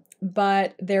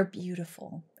 But they're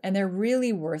beautiful and they're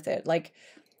really worth it. Like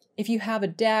if you have a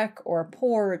deck or a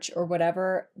porch or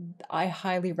whatever, I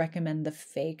highly recommend the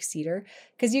fake cedar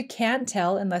because you can't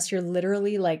tell unless you're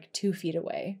literally like 2 feet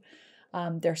away.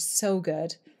 They're so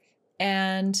good.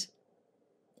 And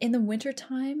in the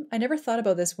wintertime, I never thought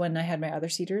about this when I had my other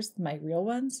cedars, my real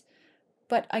ones,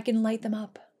 but I can light them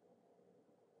up.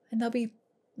 And they'll be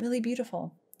really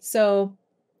beautiful. So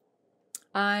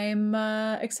I'm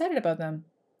excited about them.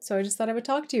 So I just thought I would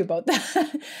talk to you about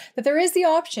that. That there is the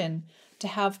option to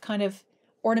have kind of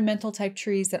ornamental type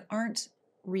trees that aren't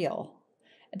real.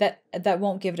 that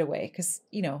won't give it away. Because,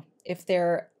 if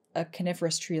they're a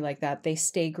coniferous tree like that, they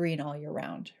stay green all year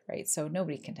round, right? So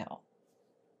nobody can tell.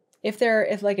 If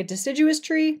like a deciduous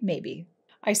tree, maybe.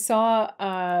 I saw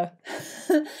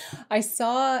I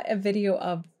saw a video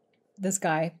of this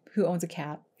guy who owns a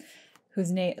cat,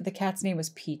 the cat's name was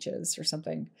Peaches or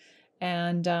something.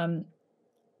 And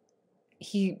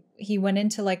he went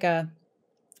into like a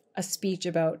speech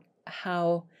about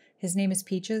how his name is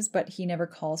Peaches, but he never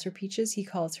calls her Peaches. He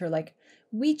calls her like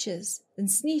Weeches and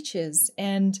Sneeches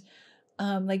and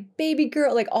like baby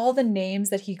girl, like all the names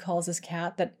that he calls his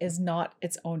cat that is not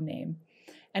its own name.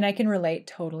 And I can relate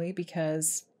totally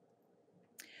because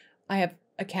I have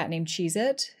a cat named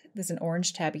Cheez-It. There's an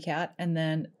orange tabby cat, and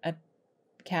then a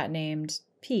cat named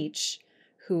Peach,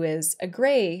 who is a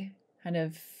gray kind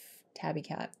of tabby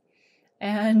cat.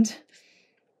 And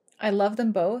I love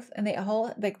them both, and they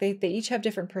all like they each have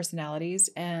different personalities.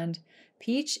 And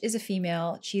Peach is a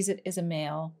female, Cheez-It is a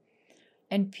male.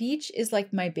 And Peach is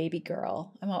like my baby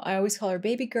girl. I always call her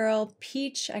baby girl.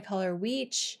 Peach, I call her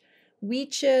Weech.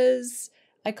 Weeches,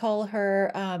 I call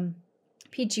her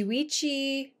Peachy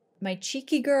Weechy, my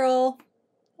cheeky girl.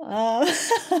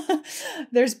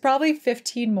 There's probably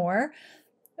 15 more.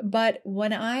 But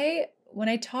when I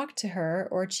talk to her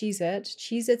or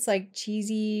Cheez-It's like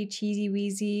cheesy, cheesy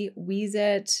wheezy,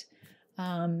 Wheeze-It,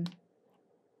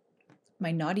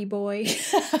 my naughty boy,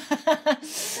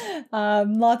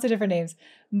 lots of different names.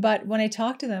 But when I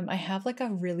talk to them, I have like a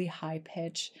really high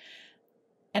pitch.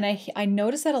 And I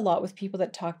notice that a lot with people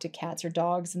that talk to cats or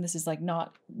dogs. And this is like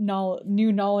not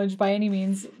new knowledge by any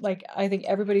means. Like I think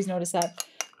everybody's noticed that.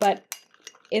 But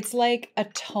it's like a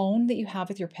tone that you have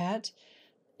with your pet.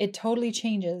 It totally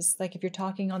changes. Like if you're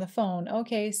talking on the phone,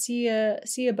 okay, see ya,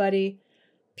 buddy.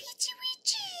 Peachy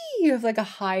weechy. You have like a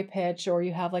high pitch, or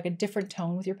you have like a different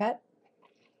tone with your pet.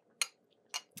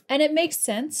 And it makes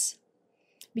sense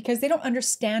because they don't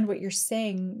understand what you're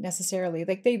saying necessarily.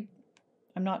 Like maybe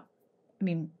a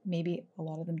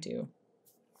lot of them do,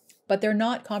 but they're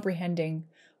not comprehending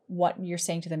what you're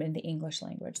saying to them in the English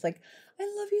language. Like, I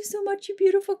love you so much, you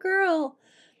beautiful girl.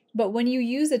 But when you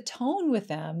use a tone with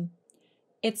them,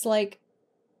 it's like,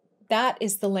 that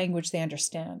is the language they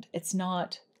understand. It's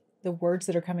not the words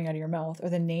that are coming out of your mouth or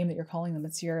the name that you're calling them.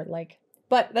 It's your like,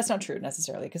 but that's not true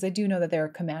necessarily, because I do know that there are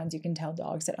commands you can tell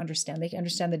dogs that understand. They can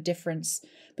understand the difference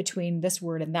between this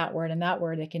word and that word and that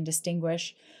word. They can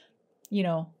distinguish,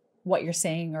 what you're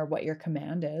saying or what your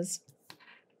command is.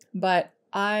 But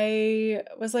I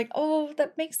was like, oh,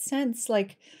 that makes sense.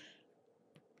 Like,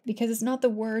 because it's not the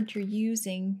word you're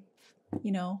using,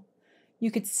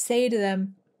 you could say to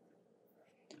them,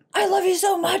 I love you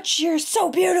so much. You're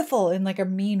so beautiful, in like a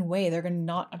mean way. They're going to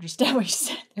not understand what you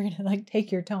said. They're going to like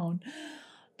take your tone.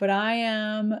 But I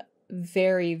am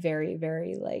very, very,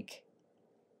 very like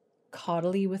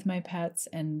coddly with my pets,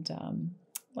 and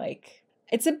like,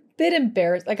 it's a bit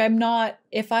embarrassed. Like I'm not,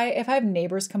 if I have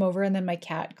neighbors come over and then my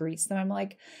cat greets them, I'm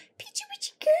like, Peachy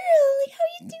Witchy girl, like, how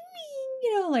you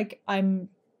doing? Like I'm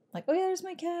like, oh yeah, there's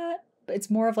my cat. But it's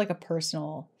more of like a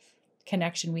personal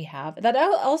connection we have. That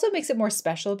also makes it more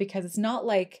special, because it's not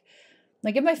like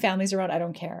if my family's around, I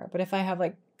don't care. But if I have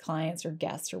like clients or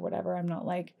guests or whatever, I'm not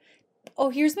like, oh,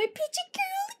 here's my Peachy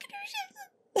girl. Look at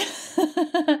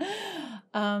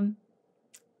her.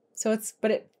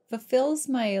 But it fulfills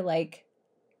my like,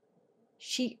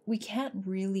 we can't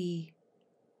really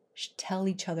tell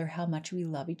each other how much we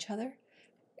love each other.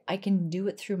 I can do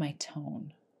it through my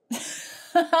tone. Does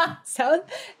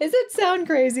it sound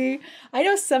crazy? I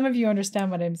know some of you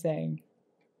understand what I'm saying.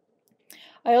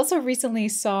 I also recently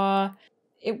saw,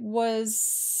 it was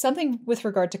something with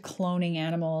regard to cloning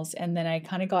animals. And then I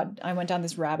went down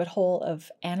this rabbit hole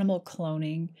of animal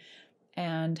cloning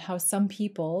and how some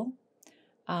people,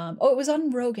 it was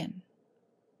on Rogan.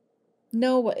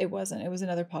 No, it wasn't. It was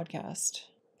another podcast.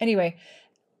 Anyway,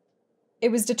 it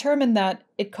was determined that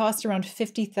it cost around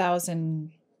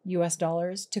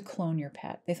 $50,000 to clone your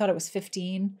pet. They thought it was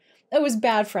 15. It was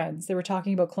Bad Friends. They were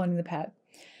talking about cloning the pet.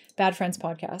 Bad Friends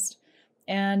podcast.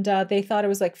 And they thought it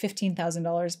was like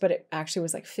 $15,000, but it actually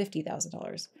was like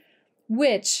 $50,000.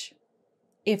 Which,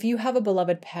 if you have a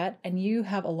beloved pet and you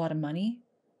have a lot of money,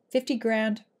 50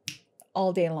 grand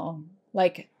all day long.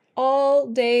 Like, all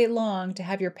day long to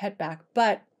have your pet back.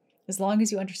 But as long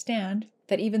as you understand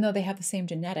that even though they have the same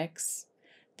genetics,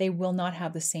 they will not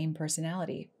have the same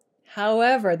personality.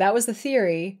 However, that was the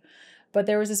theory. But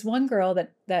there was this one girl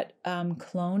that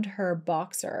cloned her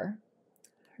boxer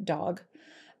dog.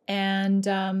 And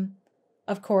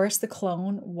of course, the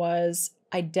clone was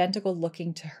identical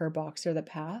looking to her boxer that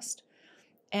passed.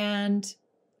 And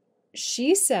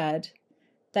she said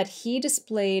that he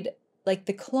displayed like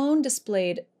the clone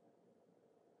displayed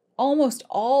almost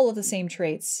all of the same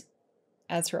traits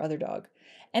as her other dog.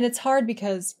 And it's hard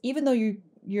because even though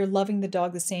you're loving the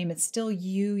dog the same, it's still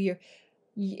you're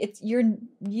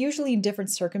usually in different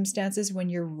circumstances when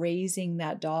you're raising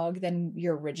that dog than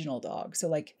your original dog. So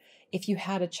like if you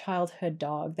had a childhood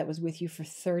dog that was with you for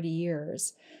 30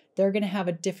 years, they're going to have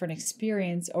a different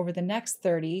experience over the next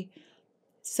 30.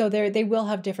 So they will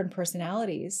have different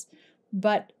personalities.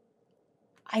 But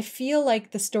I feel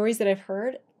like the stories that I've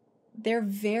heard, they're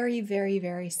very, very,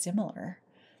 very similar.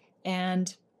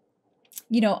 And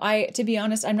to be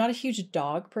honest, I'm not a huge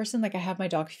dog person. Like I have my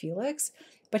dog Felix,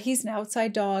 but he's an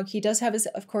outside dog. He does have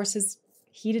of course, his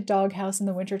heated dog house in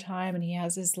the wintertime, and he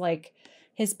has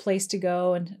his place to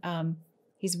go. And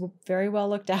he's very well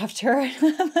looked after.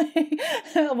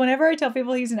 Whenever I tell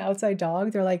people he's an outside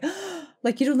dog, they're like,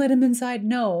 you don't let him inside.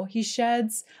 No, he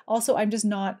sheds. Also, I'm just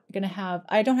not going to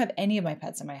I don't have any of my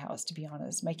pets in my house, to be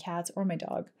honest, my cats or my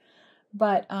dog.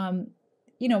 But,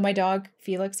 my dog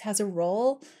Felix has a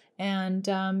role, and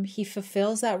he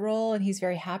fulfills that role, and he's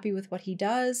very happy with what he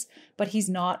does, but he's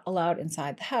not allowed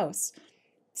inside the house.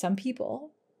 Some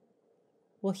people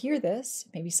will hear this,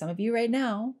 maybe some of you right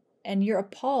now, and you're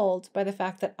appalled by the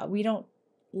fact that we don't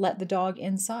let the dog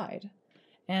inside.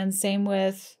 And same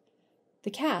with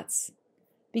the cats,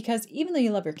 because even though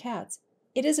you love your cats,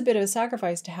 it is a bit of a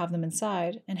sacrifice to have them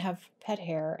inside and have pet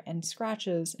hair and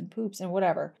scratches and poops and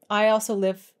whatever. I also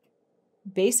live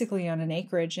basically on an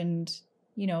acreage, and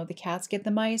the cats get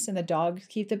the mice and the dogs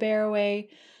keep the bear away,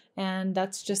 and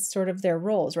that's just sort of their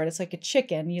roles, right? It's like a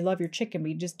chicken. You love your chicken,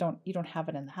 but you don't have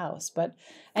it in the house. But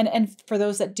and for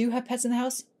those that do have pets in the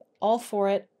house, all for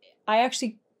it. I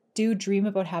actually do dream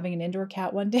about having an indoor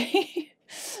cat one day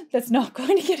that's not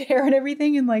going to get hair and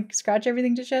everything and like scratch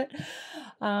everything to shit.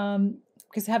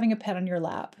 Because having a pet on your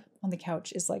lap on the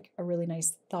couch is like a really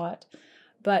nice thought.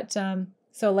 But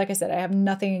so like I said, I have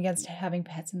nothing against having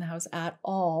pets in the house at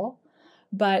all.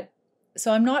 But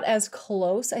so I'm not as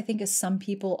close, I think, as some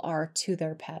people are to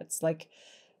their pets. Like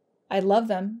I love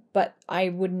them, but I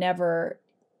would never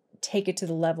take it to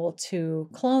the level to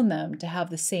clone them to have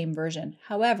the same version.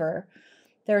 However,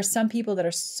 there are some people that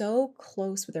are so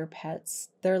close with their pets,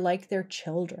 they're like their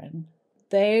children.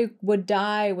 They would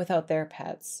die without their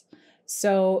pets.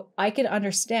 So I can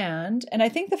understand. And I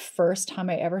think the first time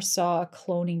I ever saw a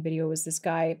cloning video was this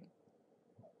guy,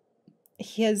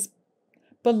 his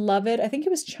beloved, I think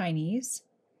it was Chinese.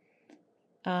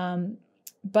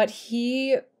 But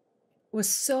his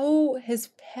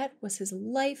pet was his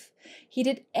life. He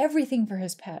did everything for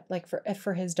his pet, like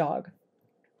for his dog.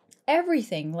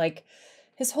 Everything, like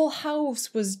his whole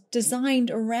house was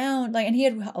designed around, and he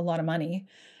had a lot of money,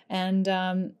 and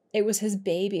it was his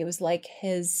baby. It was like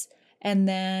his. And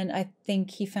then I think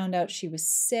he found out she was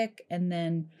sick, and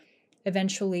then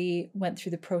eventually went through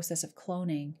the process of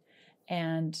cloning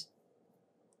and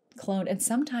cloned. And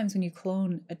sometimes when you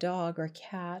clone a dog or a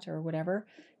cat or whatever,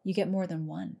 you get more than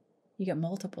one. You get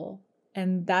multiple.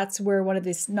 And that's where one of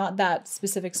these, not that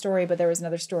specific story, but there was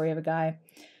another story of a guy,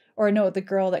 or no, the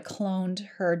girl that cloned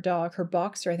her dog, her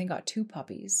boxer, I think got 2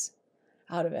 puppies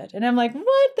out of it. And I'm like,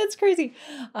 what? That's crazy.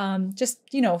 Just,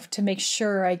 to make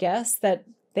sure, I guess, that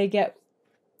they get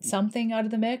something out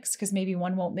of the mix, because maybe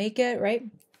one won't make it, right?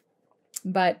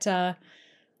 But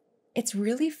it's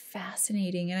really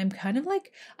fascinating. And I'm kind of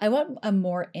like, I want a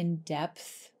more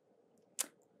in-depth,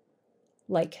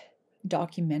 like,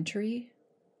 documentary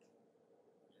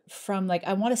from, like,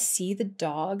 I want to see the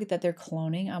dog that they're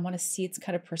cloning. I want to see its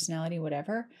kind of personality,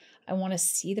 whatever. I want to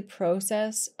see the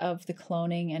process of the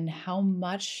cloning and how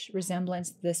much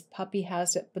resemblance this puppy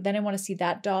has to, but then I want to see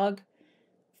that dog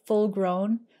full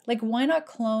grown. Like, why not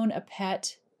clone a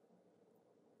pet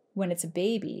when it's a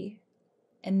baby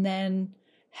and then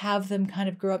have them kind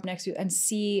of grow up next to you and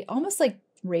see, almost like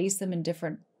raise them in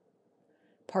different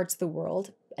parts of the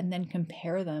world and then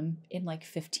compare them in like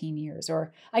 15 years?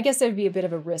 Or I guess that'd be a bit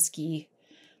of a risky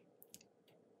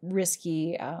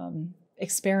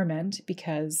experiment,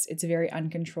 because it's very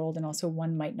uncontrolled, and also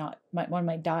one might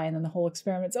die and then the whole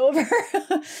experiment's over.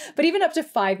 But even up to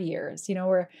 5 years,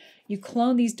 where you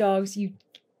clone these dogs, you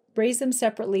raise them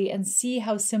separately and see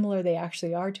how similar they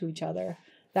actually are to each other.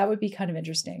 That would be kind of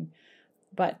interesting.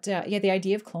 But the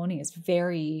idea of cloning is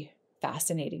very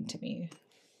fascinating to me.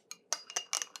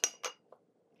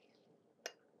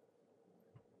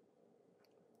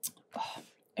 Oh,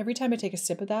 every time I take a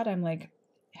sip of that, I'm like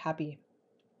happy.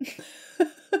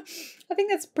 I think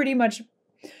that's pretty much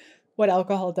what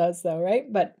alcohol does, though,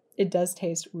 right? But it does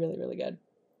taste really, really good.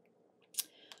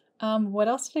 What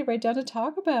else did I write down to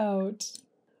talk about?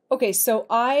 Okay, so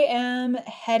I am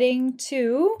heading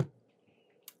to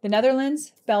the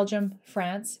Netherlands, Belgium,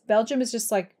 France. Belgium is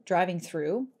just like driving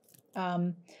through,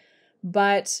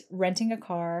 but renting a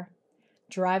car,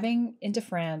 driving into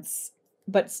France,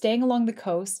 but staying along the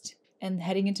coast and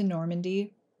heading into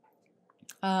Normandy.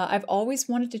 I've always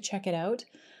wanted to check it out.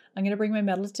 I'm going to bring my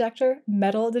metal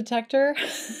detector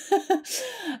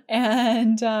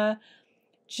and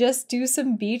just do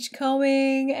some beach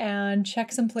combing and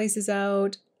check some places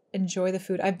out, enjoy the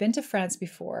food. I've been to France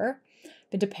before,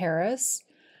 been to Paris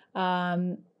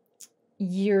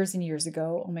years and years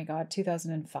ago. Oh my God,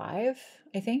 2005,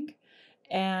 I think.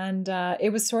 And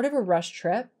it was sort of a rush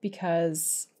trip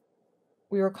because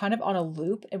we were kind of on a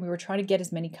loop and we were trying to get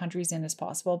as many countries in as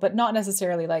possible, but not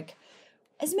necessarily like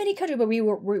as many countries, but we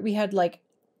were going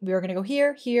to go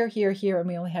here, here, here, here, and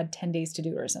we only had 10 days to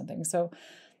do it or something. So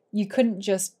you couldn't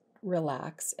just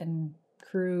relax and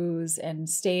cruise and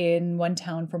stay in one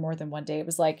town for more than one day. It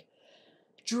was like,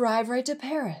 drive right to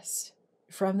Paris.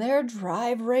 From there,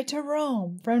 drive right to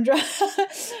Rome.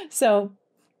 So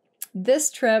this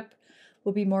trip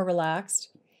will be more relaxed.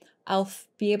 I'll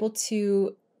be able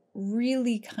to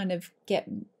really kind of get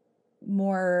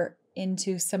more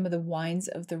into some of the wines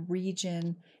of the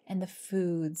region and the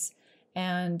foods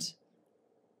and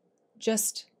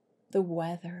just the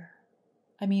weather.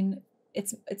 I mean,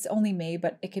 it's only May,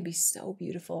 but it can be so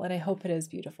beautiful, and I hope it is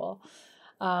beautiful.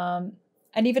 And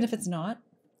even if it's not,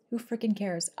 who freaking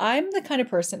cares? I'm the kind of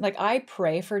person, like, I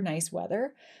pray for nice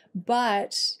weather,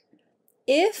 but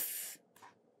if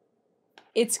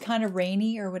it's kind of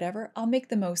rainy or whatever, I'll make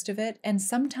the most of it. And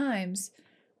sometimes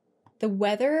the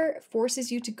weather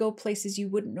forces you to go places you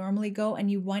wouldn't normally go, and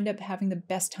you wind up having the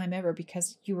best time ever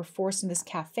because you were forced in this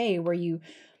cafe where you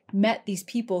met these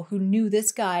people who knew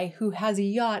this guy who has a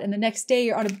yacht, and the next day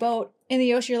you're on a boat in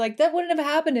the ocean. You're like, that wouldn't have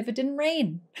happened if it didn't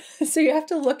rain. So you have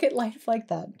to look at life like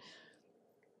that.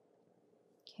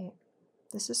 Okay,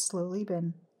 this has slowly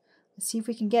been, let's see if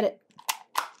we can get it.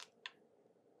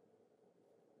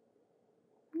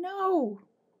 No.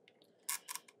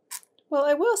 Well,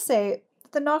 I will say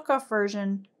the knockoff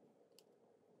version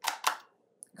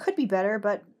could be better,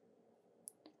 but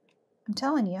I'm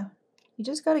telling you, you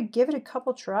just got to give it a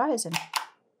couple tries. And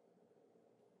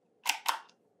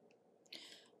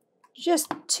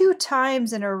just 2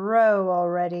 times in a row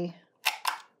already.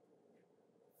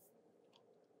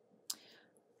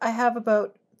 I have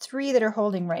about 3 that are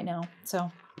holding right now.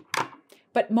 So,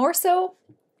 but more so,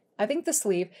 I think the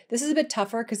sleeve. This is a bit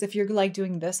tougher because if you're like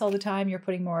doing this all the time, you're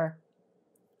putting more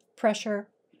pressure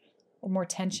or more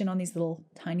tension on these little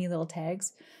tiny little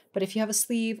tags. But if you have a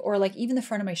sleeve, or like even the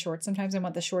front of my shorts, sometimes I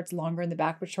want the shorts longer in the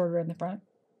back but shorter in the front.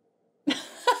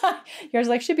 Yours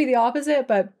like should be the opposite.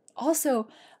 But also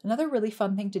another really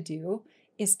fun thing to do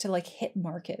is to like hit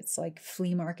markets, like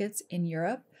flea markets in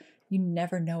Europe. You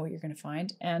never know what you're going to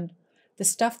find. And the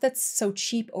stuff that's so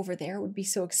cheap over there would be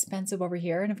so expensive over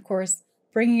here. And of course,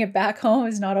 bringing it back home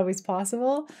is not always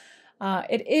possible.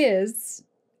 It is,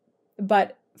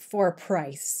 but for a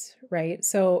price, right?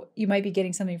 So you might be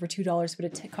getting something for $2, but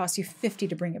it costs you $50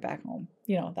 to bring it back home,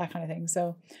 you know, that kind of thing.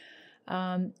 So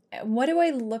what do I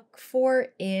look for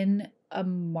in a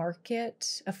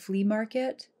market, a flea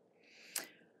market?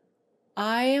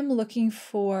 I am looking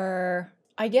for,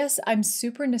 I guess I'm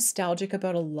super nostalgic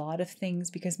about a lot of things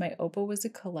because my Oppa was a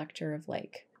collector of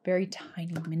like very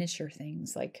tiny miniature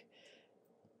things. Like,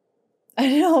 I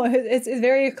don't know, it's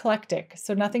very eclectic.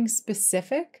 So nothing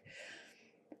specific,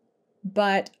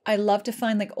 but I love to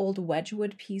find like old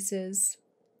Wedgwood pieces,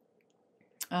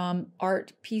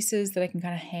 art pieces that I can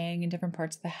kind of hang in different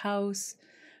parts of the house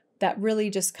that really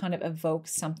just kind of evoke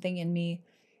something in me.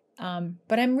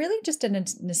 But I'm really just a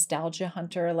nostalgia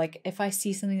hunter. Like if I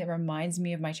see something that reminds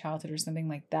me of my childhood or something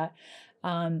like that.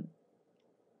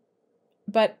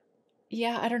 But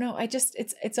yeah, I don't know.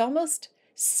 It's almost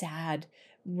sad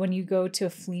when you go to a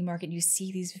flea market and you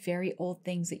see these very old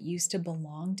things that used to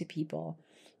belong to people.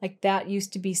 Like that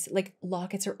used to be like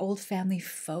lockets or old family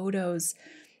photos.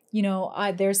 You know,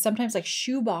 there's sometimes like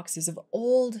shoe boxes of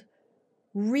old,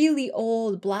 really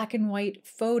old black and white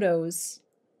photos.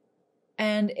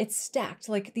 And it's stacked.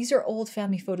 Like these are old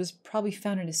family photos probably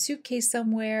found in a suitcase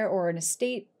somewhere or an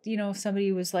estate. You know,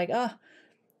 somebody was like, oh,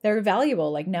 they're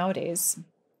valuable like nowadays.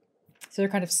 So they're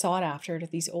kind of sought after,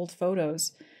 these old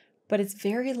photos. But it's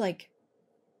very like,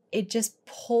 it just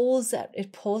pulls at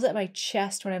my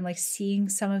chest when I'm like seeing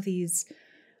some of these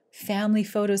family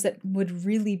photos that would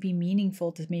really be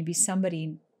meaningful to maybe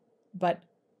somebody, but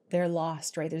they're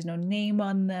lost, right? There's no name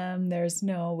on them. There's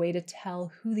no way to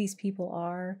tell who these people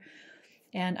are.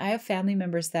 And I have family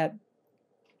members that,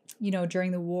 you know,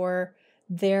 during the war,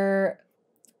 their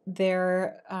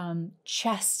their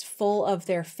chests full of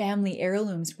their family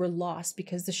heirlooms were lost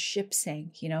because the ship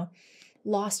sank,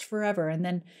 lost forever. And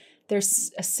then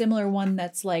there's a similar one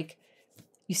that's like,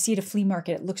 you see at a flea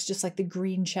market, it looks just like the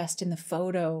green chest in the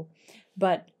photo,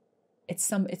 but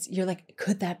you're like,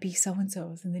 could that be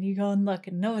so-and-so's? And then you go and look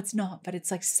and no, it's not, but it's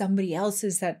like somebody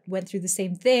else's that went through the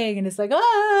same thing. And it's like,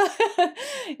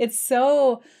 it's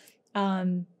so,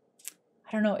 I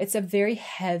don't know. It's a very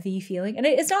heavy feeling. And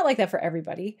it's not like that for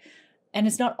everybody. And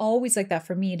it's not always like that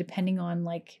for me, depending on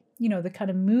like, the kind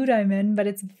of mood I'm in, but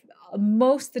it's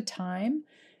most of the time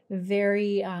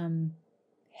very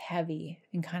heavy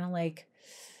and kind of like,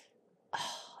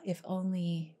 oh, if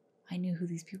only I knew who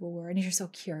these people were. And you're so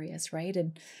curious, right?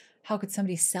 And how could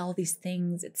somebody sell these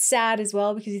things? It's sad as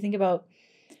well, because you think about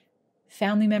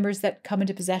family members that come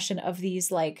into possession of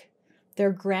these, like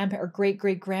their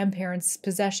great-great-grandparents'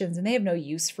 possessions, and they have no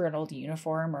use for an old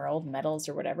uniform or old medals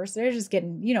or whatever. So they're just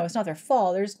getting, it's not their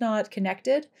fault. They're just not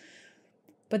connected.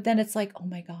 But then it's like, oh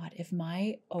my God, if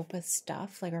my Opa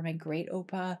stuff, like, or my great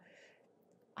Opa,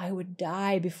 I would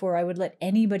die before I would let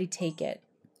anybody take it.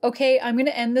 Okay, I'm going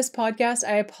to end this podcast.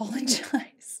 I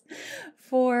apologize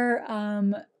for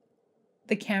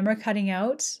the camera cutting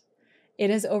out. It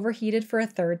has overheated for a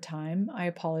third time. I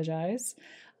apologize.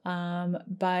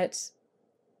 But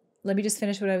let me just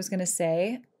finish what I was going to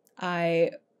say. I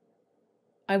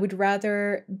would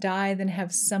rather die than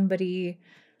have somebody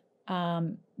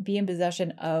be in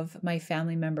possession of my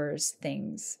family members'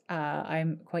 things.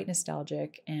 I'm quite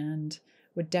nostalgic and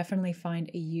would definitely find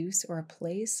a use or a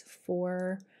place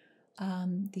for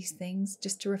these things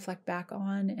just to reflect back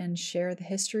on and share the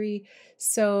history.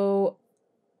 So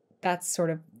that's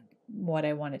sort of what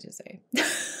I wanted to say.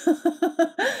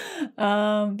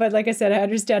 But like I said, I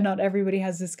understand not everybody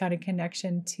has this kind of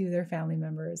connection to their family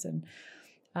members. And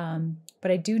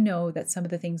but I do know that some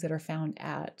of the things that are found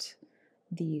at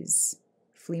these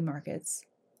flea markets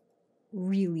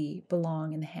really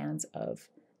belong in the hands of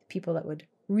people that would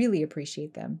really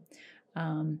appreciate them.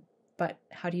 But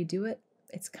how do you do it?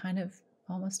 It's kind of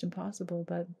almost impossible.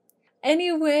 But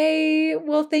anyway,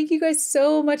 well, thank you guys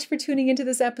so much for tuning into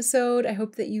this episode. I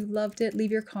hope that you loved it.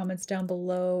 Leave your comments down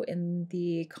below in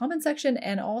the comment section,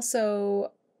 and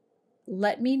also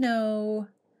let me know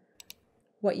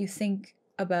what you think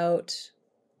about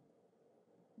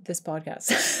this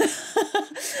podcast.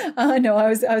 No, I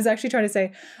was actually trying to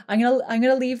say I'm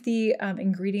gonna leave the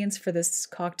ingredients for this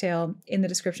cocktail in the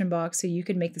description box so you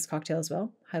can make this cocktail as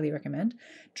well. Highly recommend.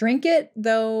 Drink it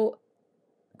though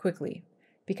quickly,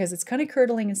 because it's kind of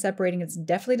curdling and separating. It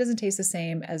definitely doesn't taste the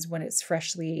same as when it's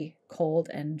freshly cold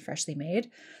and freshly made.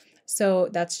 So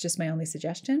that's just my only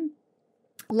suggestion.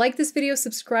 Like this video,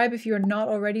 subscribe if you are not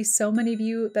already. So many of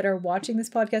you that are watching this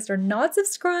podcast are not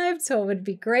subscribed, so it would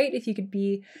be great if you could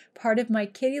be part of my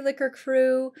Kitty Liquor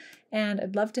crew, and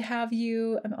I'd love to have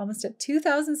you. I'm almost at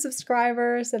 2,000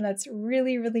 subscribers, and that's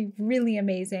really, really, really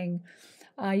amazing.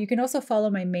 You can also follow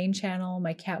my main channel,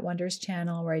 my Cat Wonders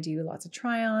channel, where I do lots of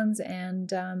try-ons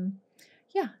and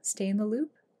yeah, stay in the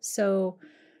loop. So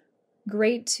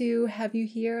great to have you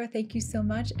here. Thank you so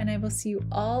much. And I will see you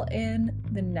all in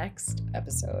the next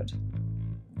episode.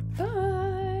 Bye.